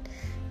let it.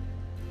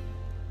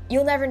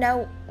 You'll never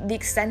know the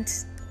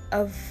extent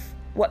of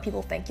what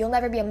people think. You'll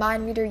never be a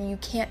mind reader. You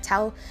can't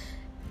tell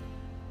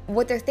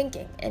what they're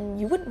thinking, and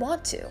you wouldn't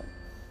want to.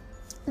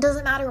 It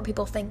doesn't matter what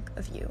people think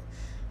of you.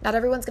 Not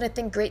everyone's going to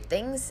think great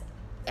things,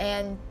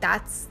 and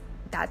that's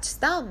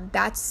them.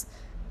 That's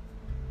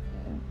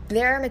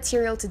their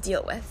material to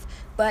deal with.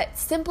 But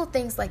simple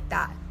things like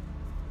that,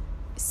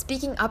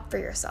 speaking up for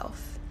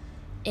yourself.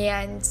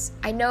 And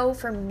I know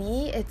for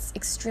me, it's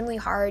extremely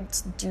hard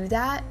to do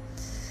that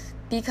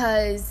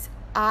because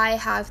I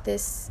have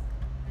this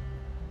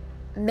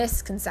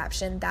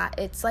misconception that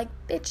it's like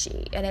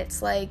bitchy, and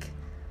it's like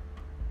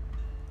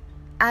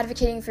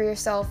advocating for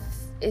yourself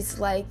is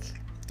like,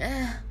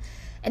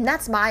 and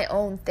that's my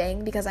own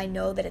thing because I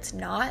know that it's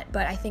not,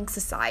 but I think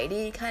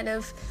society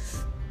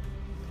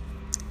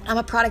I'm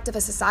a product of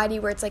a society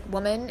where it's like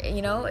women,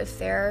 if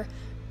they're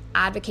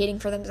advocating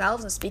for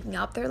themselves and speaking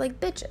up, they're like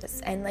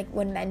bitches. And like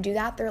when men do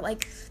that, they're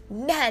like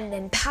men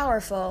and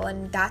powerful,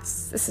 and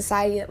that's the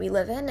society that we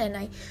live in. And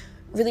I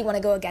really want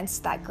to go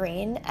against that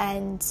grain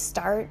and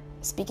start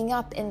speaking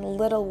up in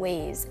little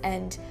ways.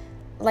 And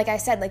like I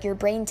said, like your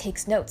brain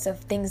takes notes of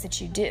things that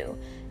you do.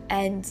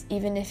 And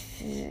even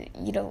if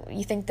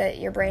you think that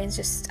your brain's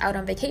just out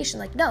on vacation,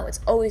 like no, it's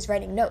always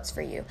writing notes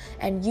for you.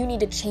 And you need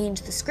to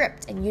change the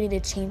script, and you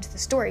need to change the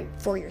story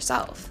for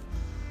yourself.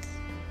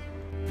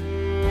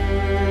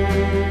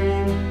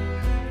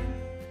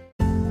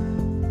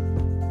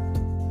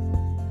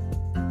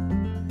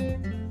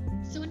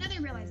 So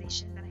another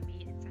realization that I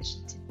made in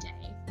session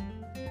today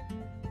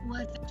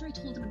was after I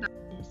told him about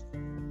this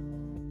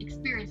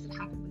experience that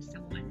happened with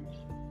someone,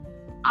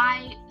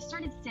 I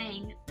started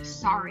saying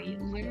sorry.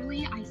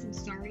 Literally, I said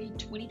sorry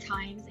 20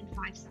 times in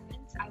 5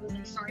 seconds. I was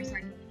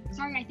like,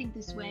 sorry, I think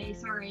this way,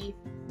 sorry,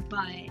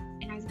 but,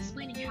 and I was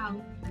explaining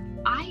how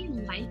I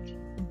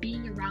like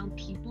being around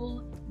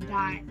people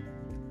that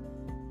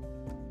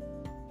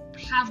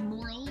have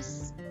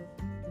morals,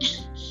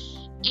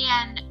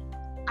 and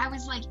I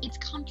was like, it's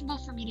comfortable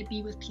for me to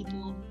be with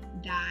people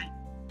that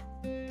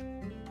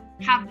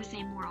have the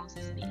same morals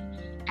as me,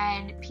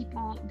 and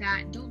people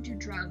that don't do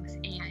drugs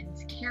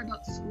and care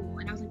about school.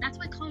 And I was like, that's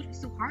why college was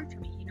so hard for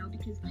me,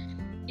 because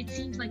it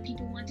seems like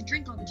people want to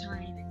drink all the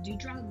time and do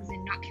drugs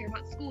and not care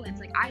about school. It's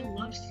like, I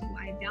loved school,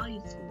 I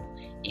valued school,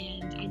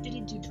 and I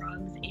didn't do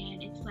drugs.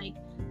 And it's like,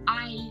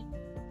 I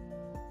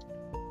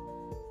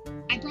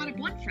brought up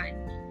one friend,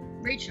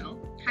 Rachel.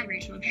 Hi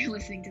Rachel, if you're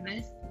listening to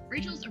this.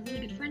 Rachel's a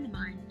really good friend of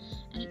mine,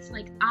 and it's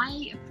like,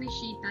 I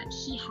appreciate that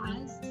she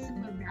has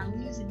similar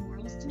values and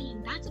morals to me,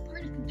 and that's a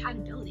part of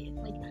compatibility. It's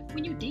like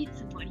when you date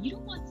someone, you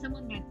don't want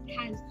someone that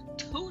has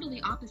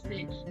totally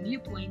opposite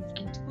viewpoints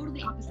and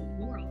totally opposite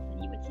morals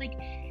than you. It's like,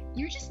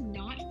 you're just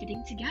not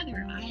fitting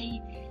together.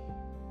 I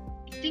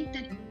think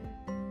that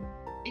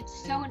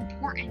it's so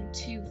important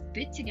to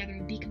fit together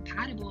and be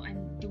compatible,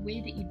 and the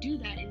way that you do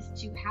that is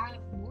to have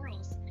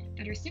morals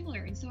that are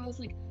similar. And so I was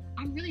like,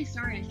 I'm really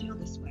sorry I feel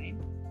this way.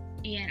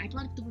 And I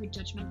brought up the word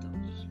judgmental.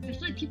 I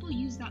feel like people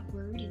use that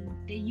word, and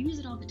they use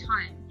it all the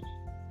time.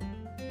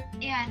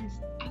 And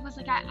I was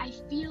like, I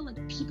feel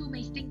like people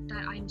may think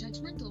that I'm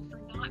judgmental for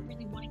not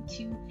really wanting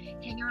to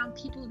hang around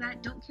people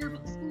that don't care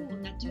about school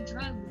and that do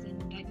drugs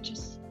and that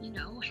just,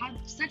 have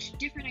such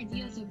different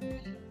ideas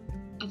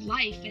of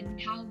life and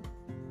how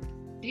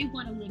they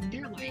want to live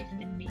their life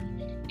than me.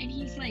 And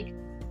he's like,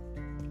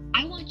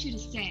 I want you to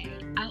say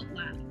out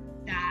loud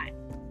that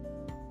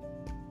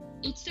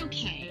it's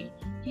okay.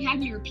 He had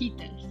me repeat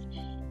this.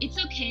 It's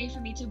okay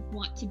for me to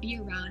want to be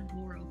around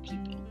moral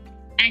people.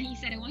 And he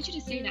said, I want you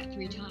to say that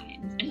 3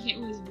 times. And it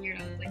was weird.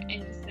 I was like, I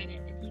just said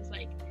it. And he's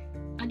like,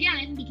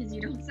 again, because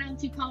you don't sound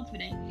too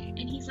confident.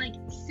 And he's like,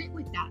 sit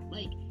with that.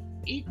 Like,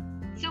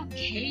 it's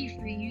okay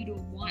for you to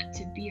want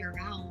to be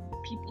around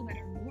people that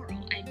are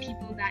moral and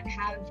people that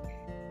have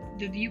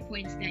the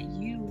viewpoints that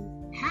you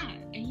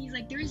have. And he's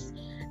like, there's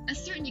a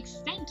certain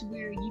extent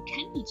where you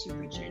can be too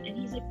rigid. And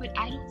he's like, but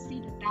I don't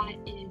see that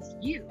is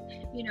you,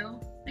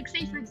 like,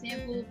 say for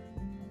example,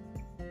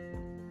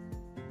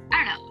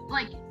 I don't know,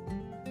 like,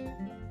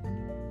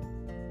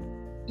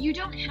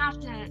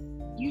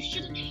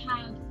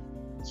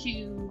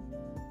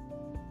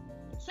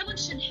 someone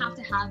shouldn't have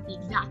to have the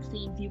exact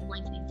same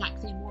viewpoints and the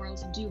exact same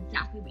morals and do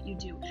exactly what you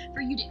do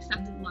for you to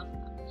accept and love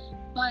them.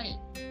 But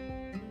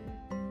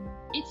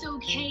it's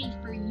okay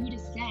for you to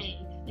say,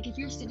 like, if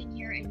you're sitting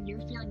here and you're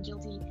feeling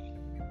guilty,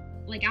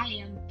 like I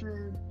am,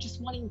 for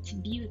just wanting to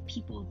be with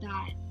people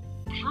that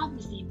have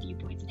the same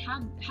viewpoints and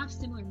have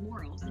similar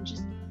morals and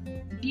just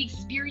be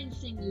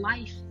experiencing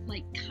life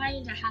like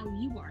kind of how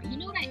you are. You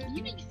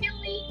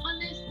feel me on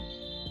this?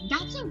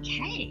 That's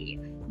okay.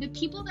 The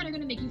people that are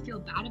going to make you feel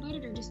bad about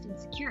it are just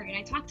insecure. And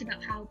I talked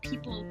about how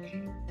people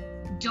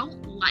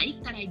don't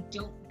like that I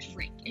don't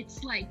drink.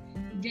 It's like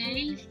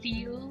they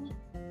feel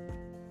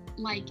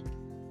like,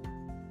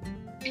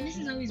 and this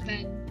has always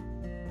been,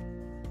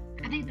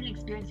 I think I've been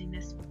experiencing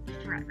this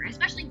forever,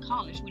 especially in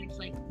college, when it's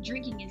like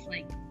drinking is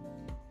like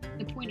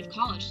the point of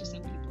college to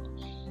some people.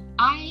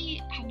 I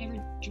have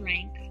never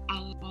drank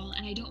alcohol,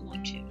 and I don't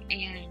want to.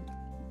 And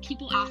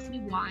people ask me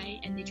why,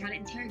 and they try to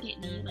interrogate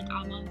me like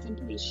I'm on some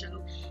police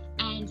show,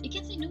 and it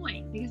gets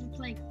annoying because it's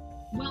like,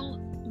 well,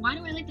 why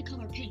do I like the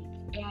color pink?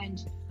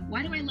 And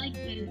why do I like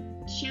the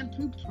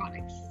shampoo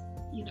products?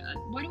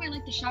 Why do I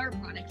like the shower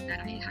products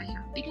that I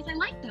have? Because I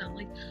like them.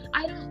 Like,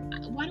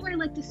 why do I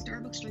like the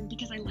Starbucks drink?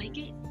 Because I like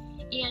it.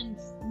 And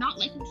not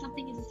liking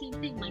something is the same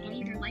thing. Like, I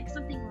either like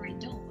something or I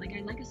don't. Like,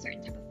 I like a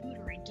certain type of food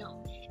or I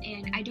don't.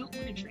 And I don't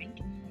want to drink.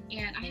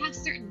 And I have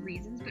certain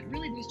reasons, but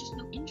really there's just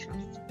no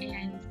interest.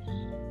 And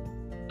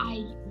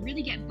I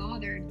really get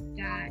bothered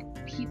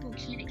that people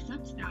can't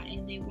accept that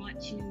and they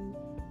want to,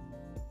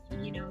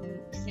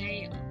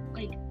 say,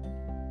 like,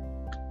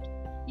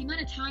 the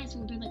amount of times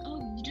we'll be like,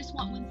 oh, you just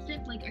want one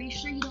sip, like, are you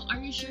sure you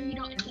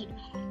don't? It's like,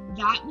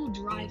 that will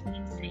drive me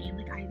insane.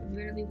 Like, I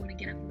literally want to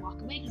get up and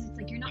walk away, because it's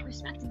like, you're not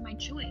respecting my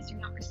choice. You're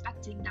not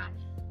respecting that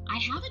I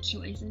have a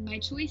choice, and my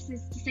choice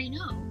is to say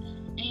no.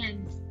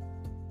 And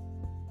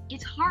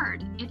it's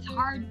hard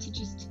to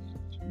just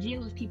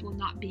deal with people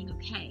not being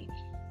okay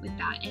with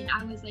that. And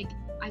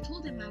I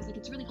told him,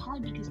 it's really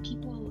hard because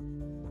people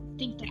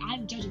think that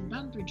I'm judging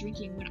them for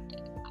drinking when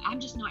I'm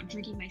just not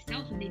drinking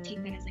myself, and they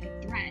take that as like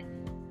a threat,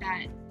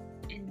 and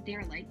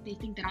they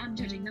think that I'm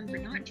judging them for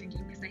not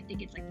drinking because I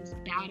think it's like this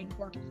bad and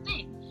horrible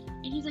thing.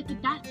 And he's like,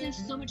 but that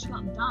says so much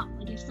about them.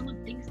 Like, if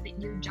someone thinks that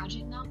you're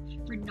judging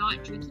them for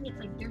not drinking, it's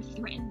like they're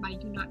threatened by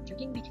you not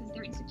drinking because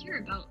they're insecure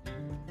about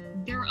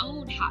their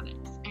own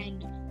habits.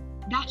 And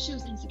that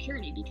shows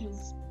insecurity,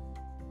 because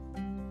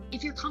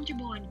if you're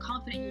comfortable and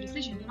confident in your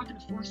decision, you're not going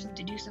to force them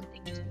to do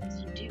something just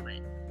because you do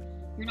it.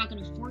 You're not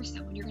going to force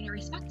someone. You're going to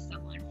respect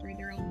someone for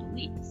their own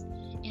beliefs.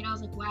 And I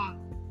was like, wow,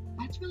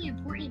 that's really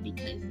important,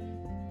 because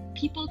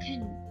people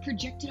can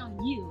project it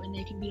on you, and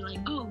they can be like,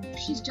 oh,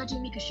 she's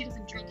judging me because she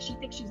doesn't drink. She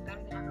thinks she's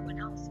better than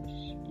everyone else.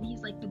 And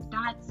he's like, but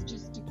that's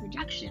just a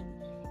projection.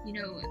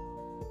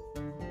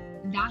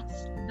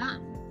 That's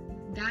them.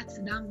 That's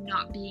them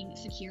not being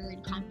secure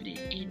and confident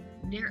in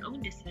their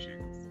own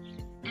decisions.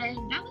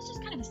 And that was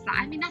just kind of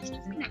that's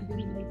not something that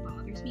really, really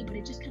bothers me, but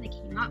it just kind of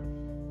came up.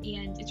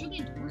 And it's really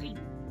important,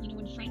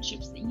 in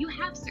friendships, that you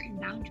have certain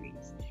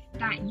boundaries,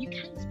 that you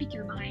can speak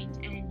your mind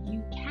and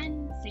you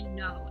can say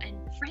no. And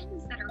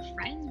friends that are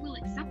friends will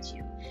accept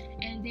you,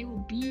 and they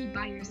will be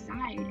by your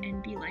side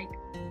and be like,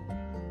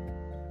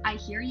 I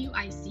hear you,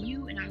 I see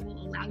you, and I will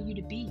allow you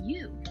to be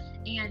you.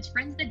 And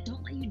friends that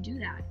don't let you do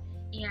that,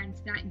 and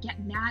that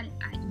get mad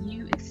at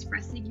you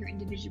expressing your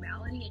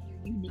individuality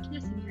and your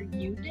uniqueness and your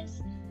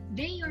you-ness,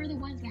 they are the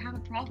ones that have a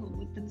problem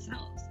with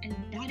themselves, and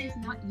that is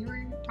not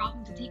your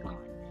problem to take on.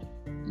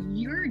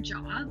 Your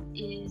job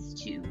is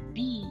to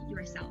be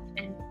yourself,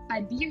 and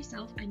by be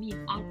yourself, I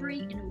mean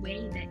operate in a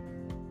way that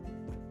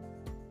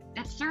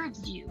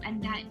serves you,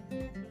 and that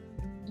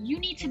you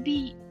need to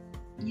be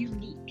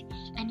unique,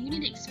 and you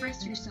need to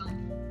express yourself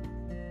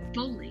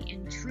fully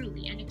and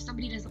truly. And if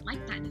somebody doesn't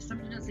like that, and if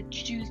somebody doesn't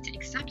choose to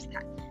accept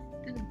that,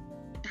 then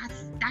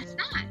that's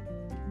that.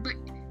 But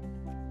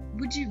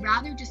would you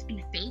rather just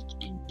be fake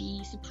and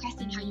be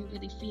suppressing how you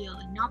really feel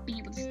and not being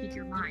able to speak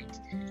your mind?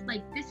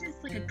 Like, this is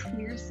like a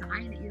clear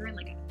sign that you're in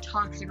like a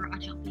toxic or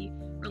unhealthy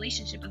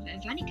relationship of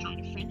any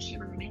kind, of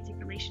friendship or romantic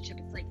relationship.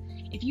 It's like,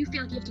 if you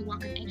feel like you have to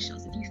walk on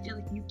eggshells, if you feel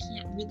like you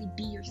can't really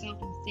be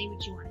yourself and say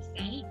what you want to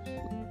say,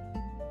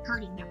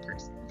 hurting that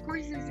person. Of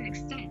course, there's an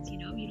extent, you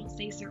don't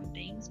say certain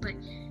things, but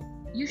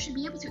you should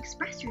be able to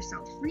express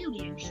yourself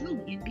freely and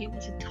truly, and be able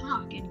to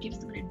talk and give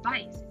someone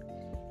advice,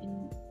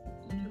 and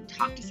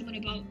talk to someone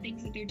about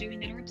things that they're doing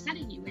that are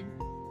upsetting you. And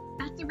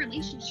that's a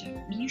relationship.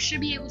 You should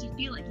be able to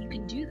feel like you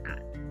can do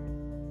that.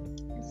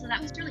 And so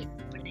that was really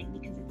opening,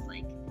 because it's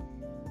like,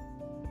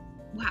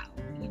 wow,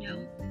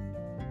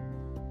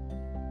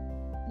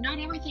 not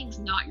everything's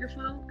not your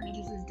fault. I know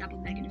this is double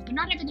negative, but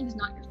not everything is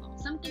not your fault.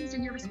 Some things are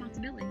your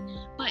responsibility.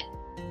 But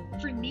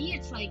for me,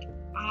 it's like,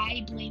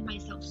 I blame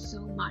myself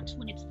so much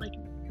when it's like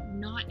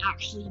not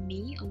actually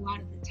me a lot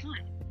of the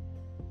time.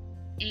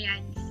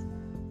 And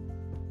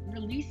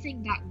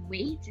releasing that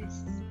weight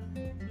is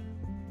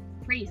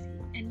crazy.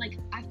 And like,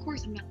 of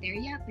course I'm not there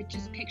yet, but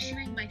just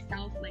picturing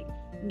myself like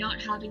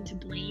not having to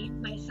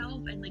blame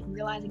myself, and like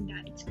realizing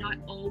that it's not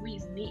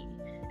always me.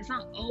 It's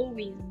not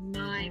always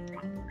my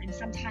problem, and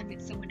sometimes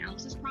it's someone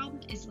else's problem,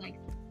 is like,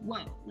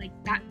 whoa, like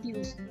that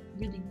feels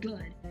really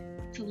good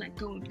to let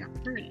go of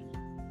that burden.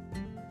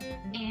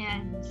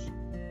 And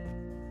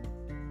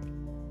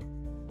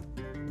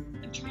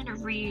I'm trying to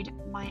read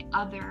my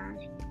other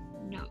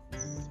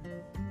notes.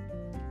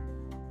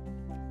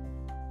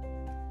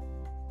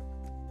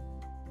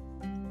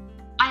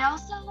 I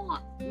also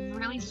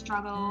really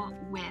struggle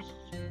with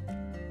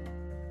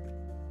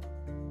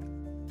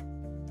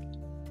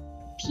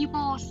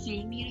people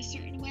seeing me in a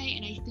certain way,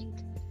 and I think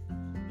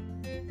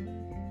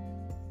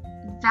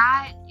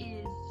that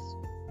is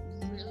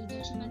really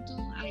detrimental.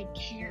 I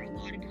care a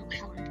lot about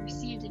how I'm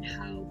perceived and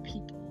how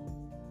people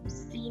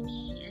see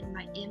me and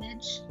my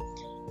image.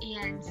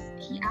 And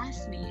he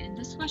asked me, and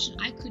this question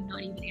I could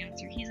not even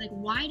answer. He's like,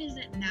 why does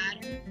it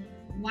matter?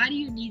 Why do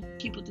you need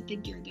people to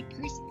think you're a good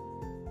person?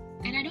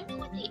 And I don't know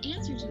what the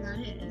answer to that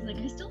is. Like,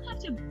 I still have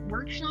to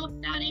workshop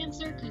that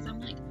answer, because I'm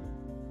like,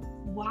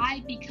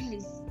 why?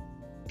 Because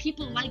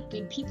people like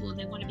good people, and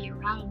they want to be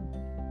around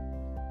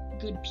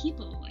good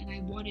people and I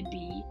want to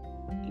be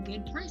a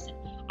good person.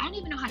 I don't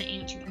even know how to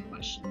answer that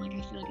question. Like,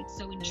 I feel like it's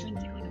so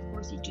intrinsic. Like, of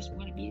course you just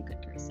want to be a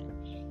good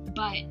person.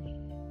 But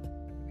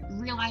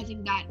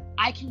realizing that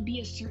I can be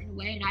a certain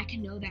way and I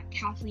can know that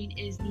Kathleen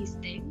is these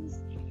things,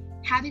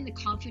 having the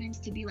confidence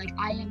to be like,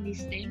 I am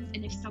these things,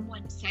 and if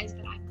someone says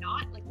that I'm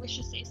not, like, let's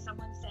just say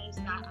someone says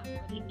that I'm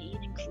really mean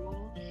and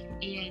cruel,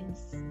 and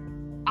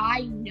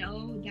I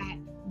know that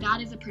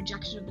that is a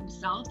projection of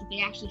themselves, that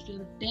they actually feel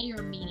that they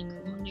are mean and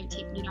cruel and they're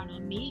taking it out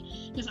on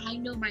me, because I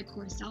know my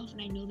core self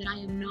and I know that I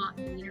am not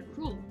mean or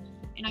cruel,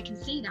 and I can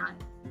say that,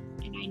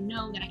 and I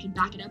know that I can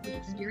back it up with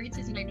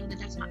experiences, and I know that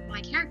that's not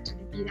my character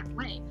to be that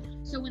way.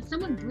 So when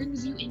someone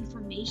brings you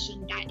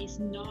information that is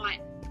not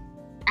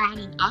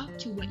adding up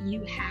to what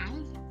you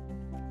have,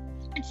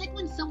 it's like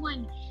when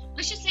someone,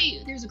 let's just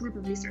say there's a group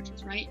of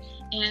researchers, right,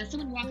 and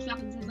someone walks up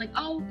and says like,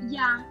 oh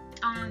yeah,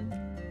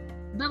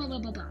 blah blah blah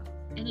blah blah,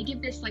 and they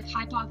give this like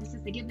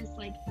hypothesis, they give this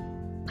like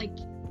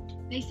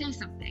they say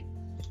something,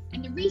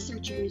 and the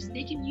researchers,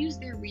 they can use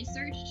their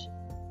research,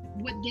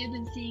 what they've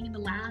been seeing in the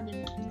lab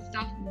and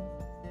stuff, and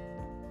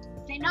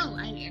say no,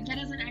 that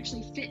doesn't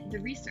actually fit the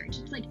research.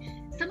 It's like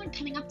someone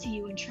coming up to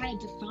you and trying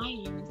to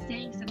define you and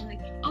saying something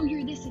like, oh,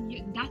 you're this and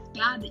that's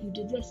bad that you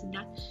did this and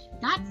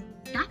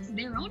that's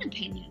their own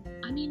opinion.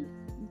 I mean,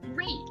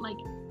 great. Like,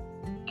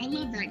 I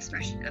love that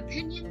expression.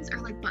 Opinions are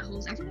like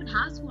buttholes. Everyone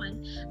has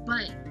one,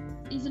 but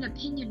is an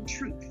opinion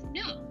truth?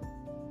 No,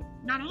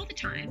 not all the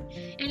time.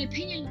 An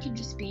opinion can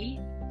just be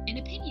an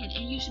opinion,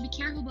 and you should be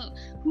careful about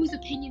whose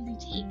opinions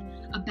you take.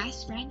 A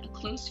best friend, a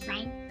close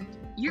friend,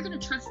 you're going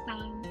to trust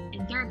them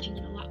and their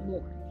opinion a lot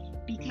more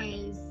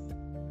because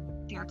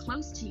they're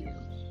close to you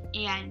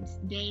and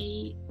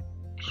they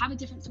have a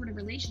different sort of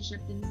relationship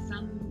than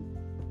some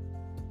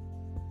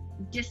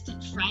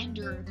distant friend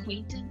or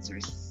acquaintance or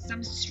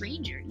some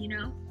stranger, you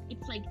know?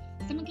 It's like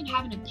someone can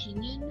have an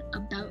opinion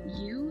about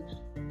you,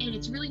 and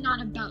it's really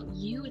not about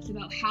you, it's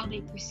about how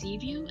they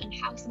perceive you, and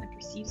how someone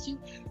perceives you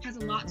has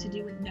a lot to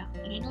do with them.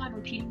 And I know I'm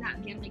repeating that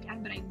again and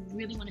again, but I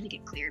really want to make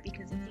it clear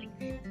because it's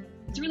like,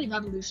 it's really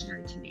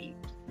revolutionary to me.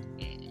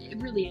 It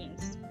really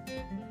is.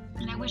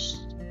 And I wish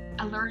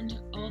I learned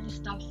all the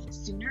stuff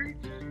sooner.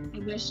 I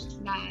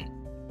wished that,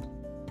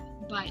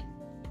 but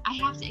I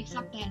have to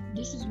accept that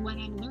this is when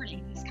I'm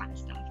learning this kind of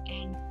stuff,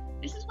 and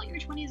this is what your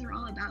 20s are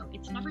all about.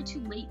 It's never too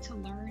late to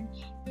learn.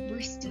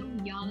 We're still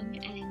young,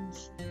 and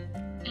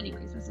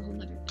anyways, that's a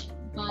whole other thing.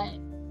 But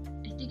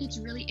I think it's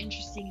really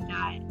interesting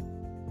that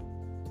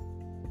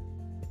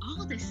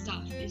all this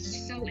stuff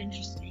is so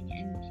interesting,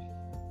 and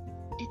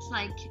it's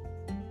like,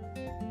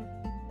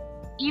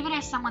 even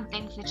if someone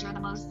thinks that you're the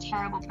most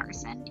terrible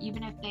person,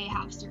 even if they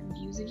have certain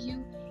views of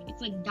you,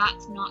 it's like,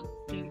 that's not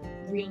the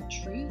real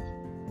truth.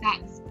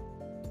 That's,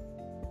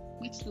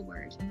 what's the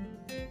word?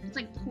 It's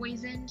like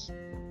poisoned,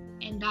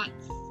 and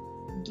that's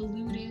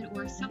diluted,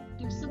 or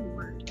there's some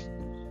word.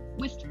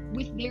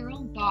 With their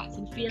own thoughts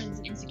and feelings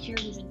and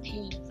insecurities and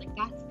pains, like,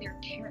 that's their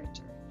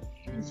character.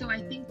 And so I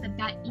think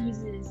that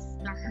eases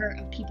the hurt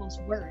of people's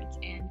words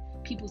and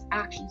people's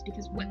actions,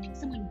 because what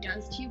someone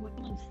does to you, what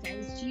someone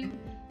says to you,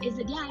 is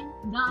again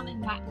them and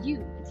not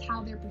you. It's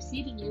how they're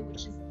perceiving you,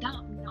 which is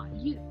them, not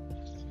you.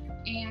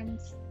 And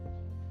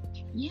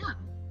yeah.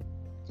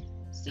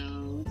 So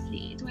let's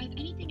see, do I have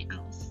anything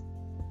else?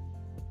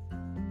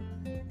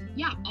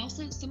 Yeah,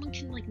 also someone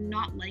can like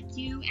not like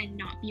you and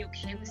not be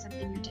okay with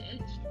something you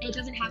did. It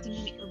doesn't have to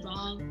mean that you're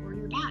wrong or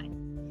you're bad.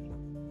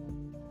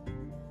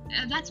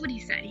 That's what he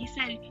said. He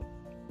said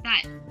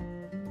that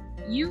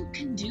you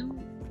can do,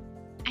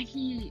 and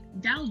he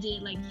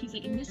validated, like, he's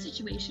like, in this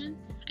situation,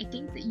 I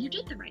think that you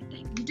did the right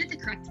thing. You did the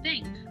correct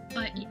thing,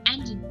 but it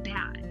ended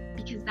bad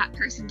because that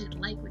person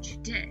didn't like what you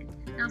did.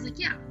 And I was like,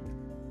 yeah.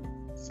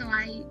 So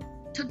I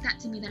took that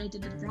to mean that I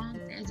did the wrong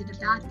thing, I did the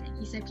bad thing.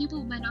 He said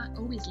people might not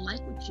always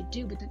like what you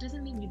do, but that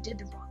doesn't mean you did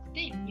the wrong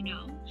thing, you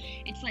know?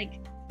 It's like,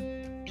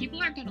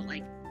 people aren't gonna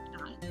like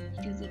that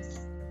because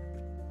it's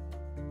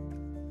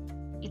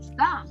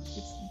them.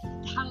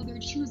 It's how they're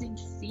choosing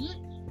to see it,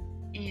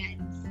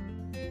 and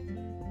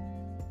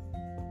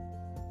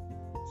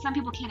some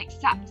people can't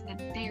accept that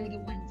they're the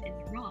ones in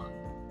the wrong.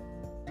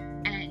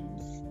 And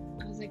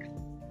I was like,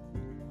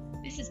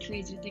 this is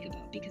crazy to think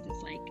about, because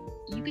it's like,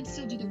 you can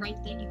still do the right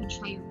thing, you can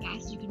try your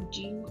best, you can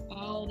do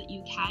all that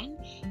you can,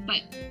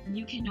 but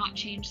you cannot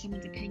change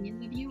someone's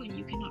opinions of you, and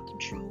you cannot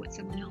control what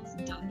someone else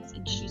does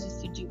and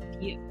chooses to do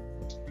with you.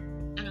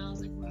 And I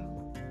was like,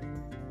 wow,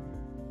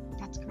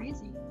 that's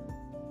crazy.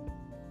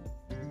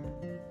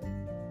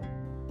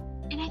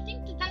 And I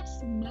think that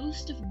that's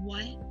most of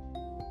what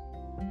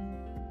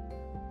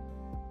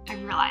I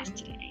realized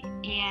today,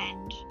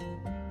 and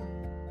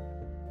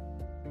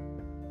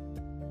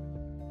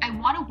I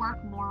want to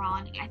work more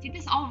on, I think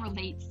this all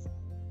relates,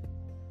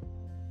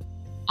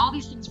 all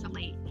these things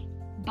relate,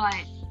 but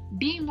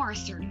being more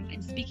assertive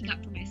and speaking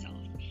up for myself,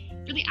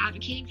 really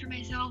advocating for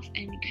myself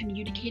and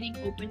communicating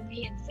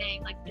openly and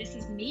saying, like, this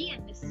is me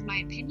and this is my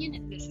opinion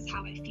and this is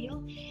how I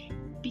feel,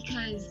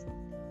 because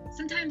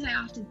sometimes I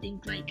often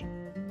think, like,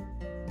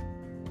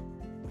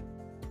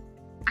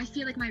 I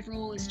feel like my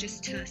role is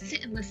just to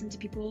sit and listen to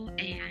people,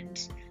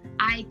 and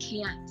I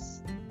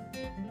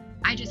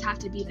just have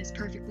to be this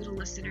perfect little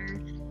listener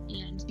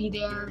and be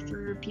there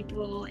for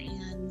people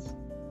and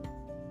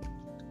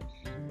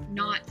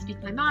not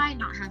speak my mind,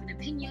 not have an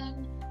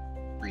opinion.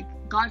 Like,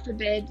 God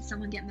forbid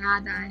someone get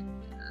mad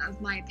of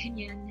my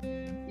opinion,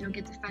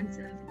 get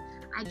defensive.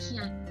 I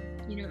can't,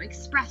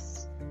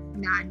 express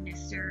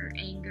madness or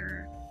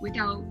anger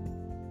without,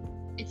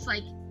 it's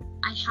like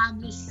I have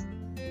this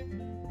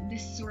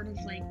sort of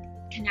like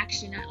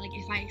connection that, like,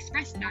 if I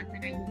express that,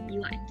 then I won't be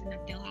liked and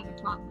that they'll have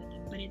a problem with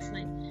it. But it's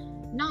like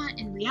not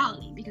in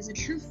reality, because a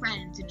true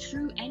friend,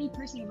 any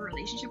person you have a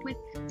relationship with,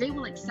 they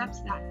will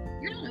accept that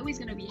you're not always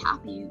going to be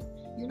happy.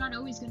 You're not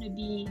always going to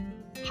be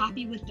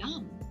happy with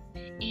them,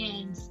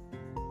 and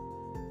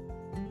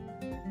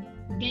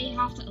they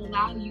have to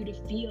allow you to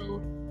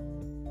feel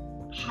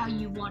how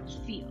you want to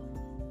feel.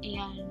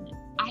 And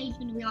I've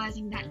been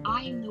realizing that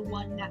I am the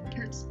one that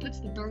puts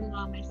the burden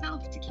on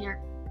myself to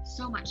care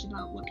so much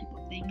about what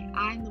people think.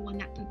 I'm the one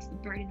that puts the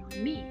burden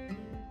on me,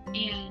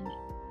 and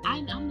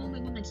I'm the only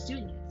one that's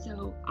doing it.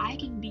 So I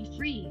can be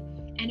free,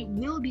 and it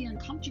will be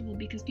uncomfortable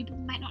because people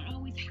are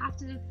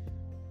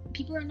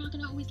not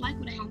going to always like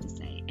what I have to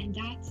say, and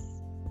that's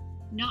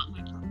not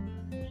my problem.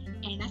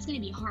 And that's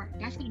going to be hard.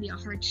 That's going to be a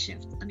hard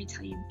shift, let me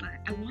tell you, but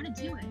I want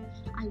to do it.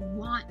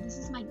 This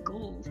is my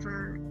goal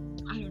for,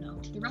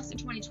 the rest of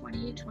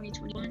 2020,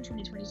 2021,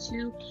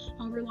 2022,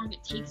 however long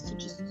it takes to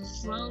just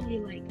slowly,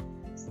 like,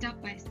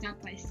 step by step,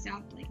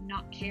 like,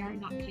 not care.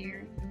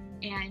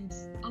 And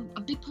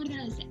a big part of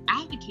that is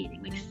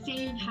advocating, like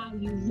saying how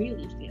you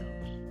really feel,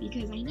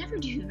 because I never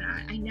do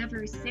that. I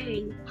never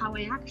say how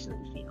I actually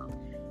feel.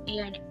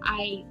 And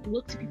I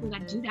look to people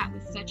that do that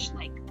with such,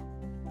 like,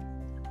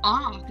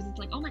 awe, because it's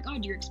like, oh my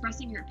God, you're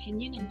expressing your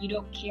opinion and you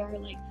don't care,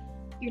 like,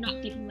 you're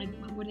not thinking, like,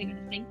 what are they going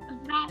to think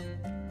of that?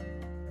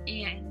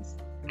 And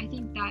I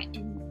think that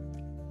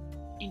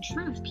in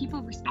truth,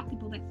 people respect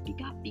people that speak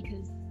up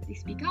because they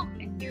speak up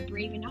and they're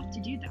brave enough to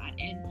do that.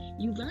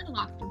 And you learn a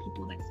lot from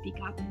people that speak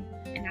up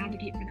and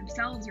advocate for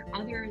themselves or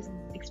others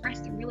and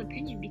express their real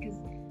opinion, because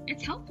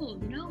it's helpful.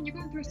 When you're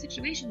going through a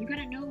situation, you got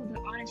to know the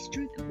honest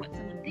truth of what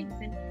someone thinks,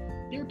 and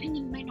their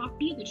opinion might not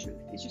be the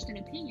truth. It's just an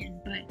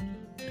opinion, but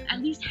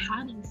at least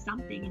having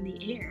something in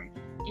the air.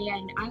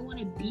 And I want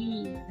to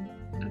be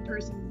a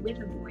person with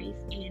a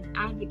voice and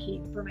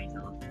advocate for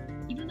myself,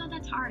 even though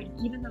that's hard,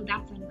 even though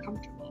that's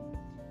uncomfortable.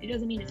 It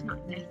doesn't mean it's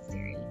not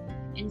necessary.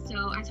 And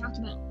so I talked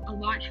about a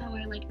lot how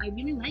I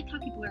really like how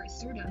people are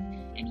assertive.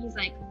 And he's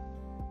like,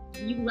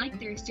 you like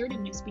their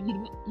assertiveness, but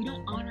you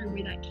don't honor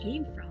where that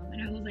came from.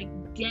 And I was like,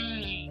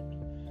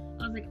 dang.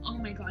 I was like, oh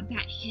my God,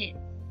 that hit.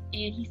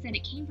 And he said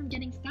it came from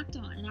getting stepped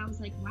on. And I was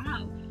like,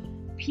 wow,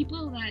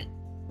 people that,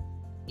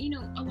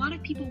 a lot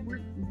of people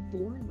weren't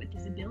born with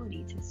this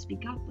ability to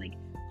speak up. Like,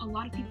 a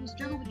lot of people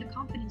struggle with the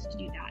confidence to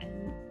do that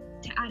and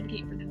to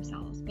advocate for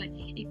themselves. But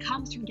it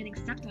comes from getting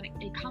stepped on.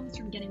 It comes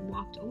from getting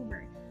walked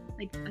over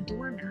like a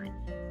doormat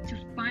to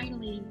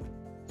finally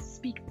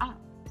speak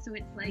up. So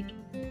it's like,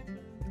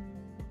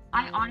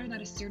 I honor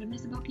that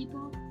assertiveness about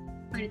people,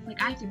 but it's like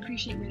I have to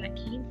appreciate where that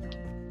came from.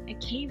 It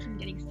came from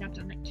getting stepped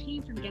on. That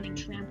came from getting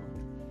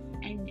trampled.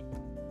 And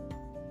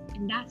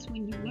that's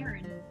when you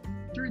learn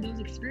through those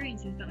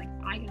experiences that, like,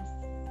 I gotta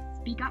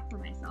speak up for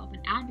myself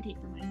and advocate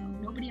for myself.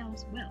 Nobody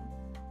else will.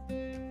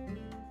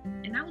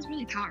 And that was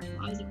really powerful.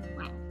 I was like,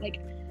 wow. Like,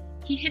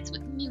 he hits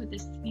with me with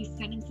these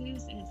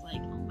sentences, and it's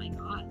like, oh my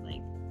God.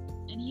 Like,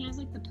 and he has,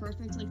 like, the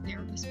perfect, like,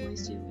 therapist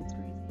voice too. It's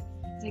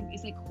crazy.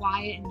 It's like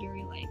quiet and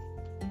very, like,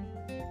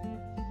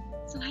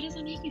 so how does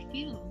that make you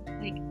feel?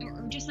 Like,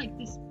 or just like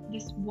this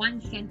one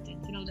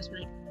sentence, and I'll just be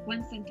like,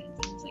 one sentence,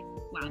 and it's like,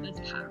 wow, that's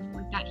powerful.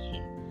 Like, that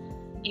hit.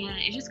 And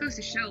it just goes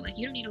to show, like,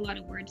 you don't need a lot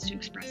of words to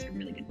express a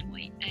really good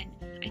point. And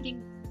I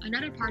think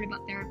another part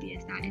about therapy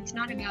is that it's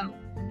not about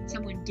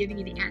someone giving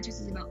you the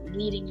answers, it's about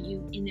leading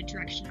you in the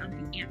direction of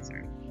the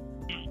answer.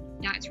 And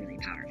that's really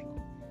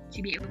powerful,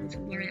 to be able to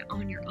learn it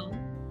on your own,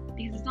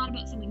 because it's not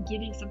about someone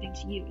giving something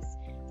to you, it's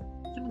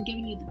someone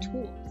giving you the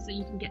tools so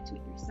you can get to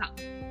it yourself.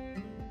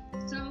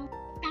 So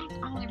that's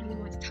all I really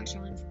want to touch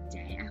on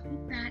today. I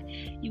hope that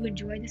you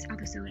enjoyed this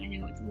episode. I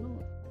know it's a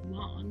little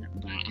long,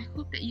 but I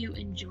hope that you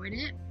enjoyed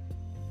it.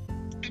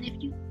 And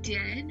if you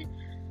did,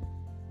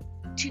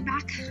 tune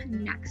back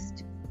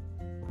next.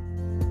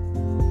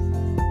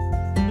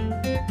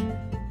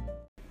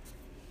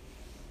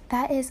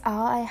 That is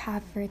all I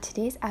have for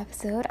today's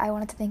episode. I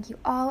wanted to thank you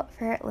all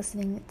for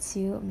listening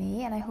to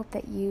me, and I hope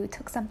that you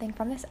took something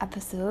from this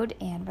episode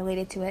and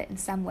related to it in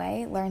some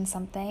way, learned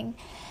something,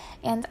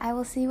 and I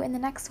will see you in the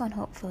next one,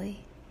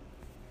 hopefully.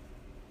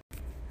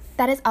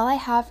 That is all I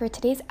have for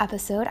today's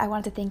episode. I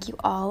wanted to thank you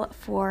all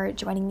for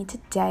joining me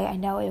today. I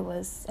know it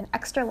was an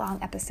extra long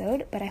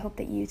episode, but I hope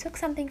that you took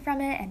something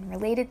from it and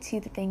related to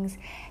the things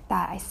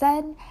that I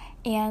said,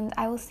 and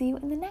I will see you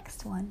in the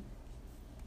next one.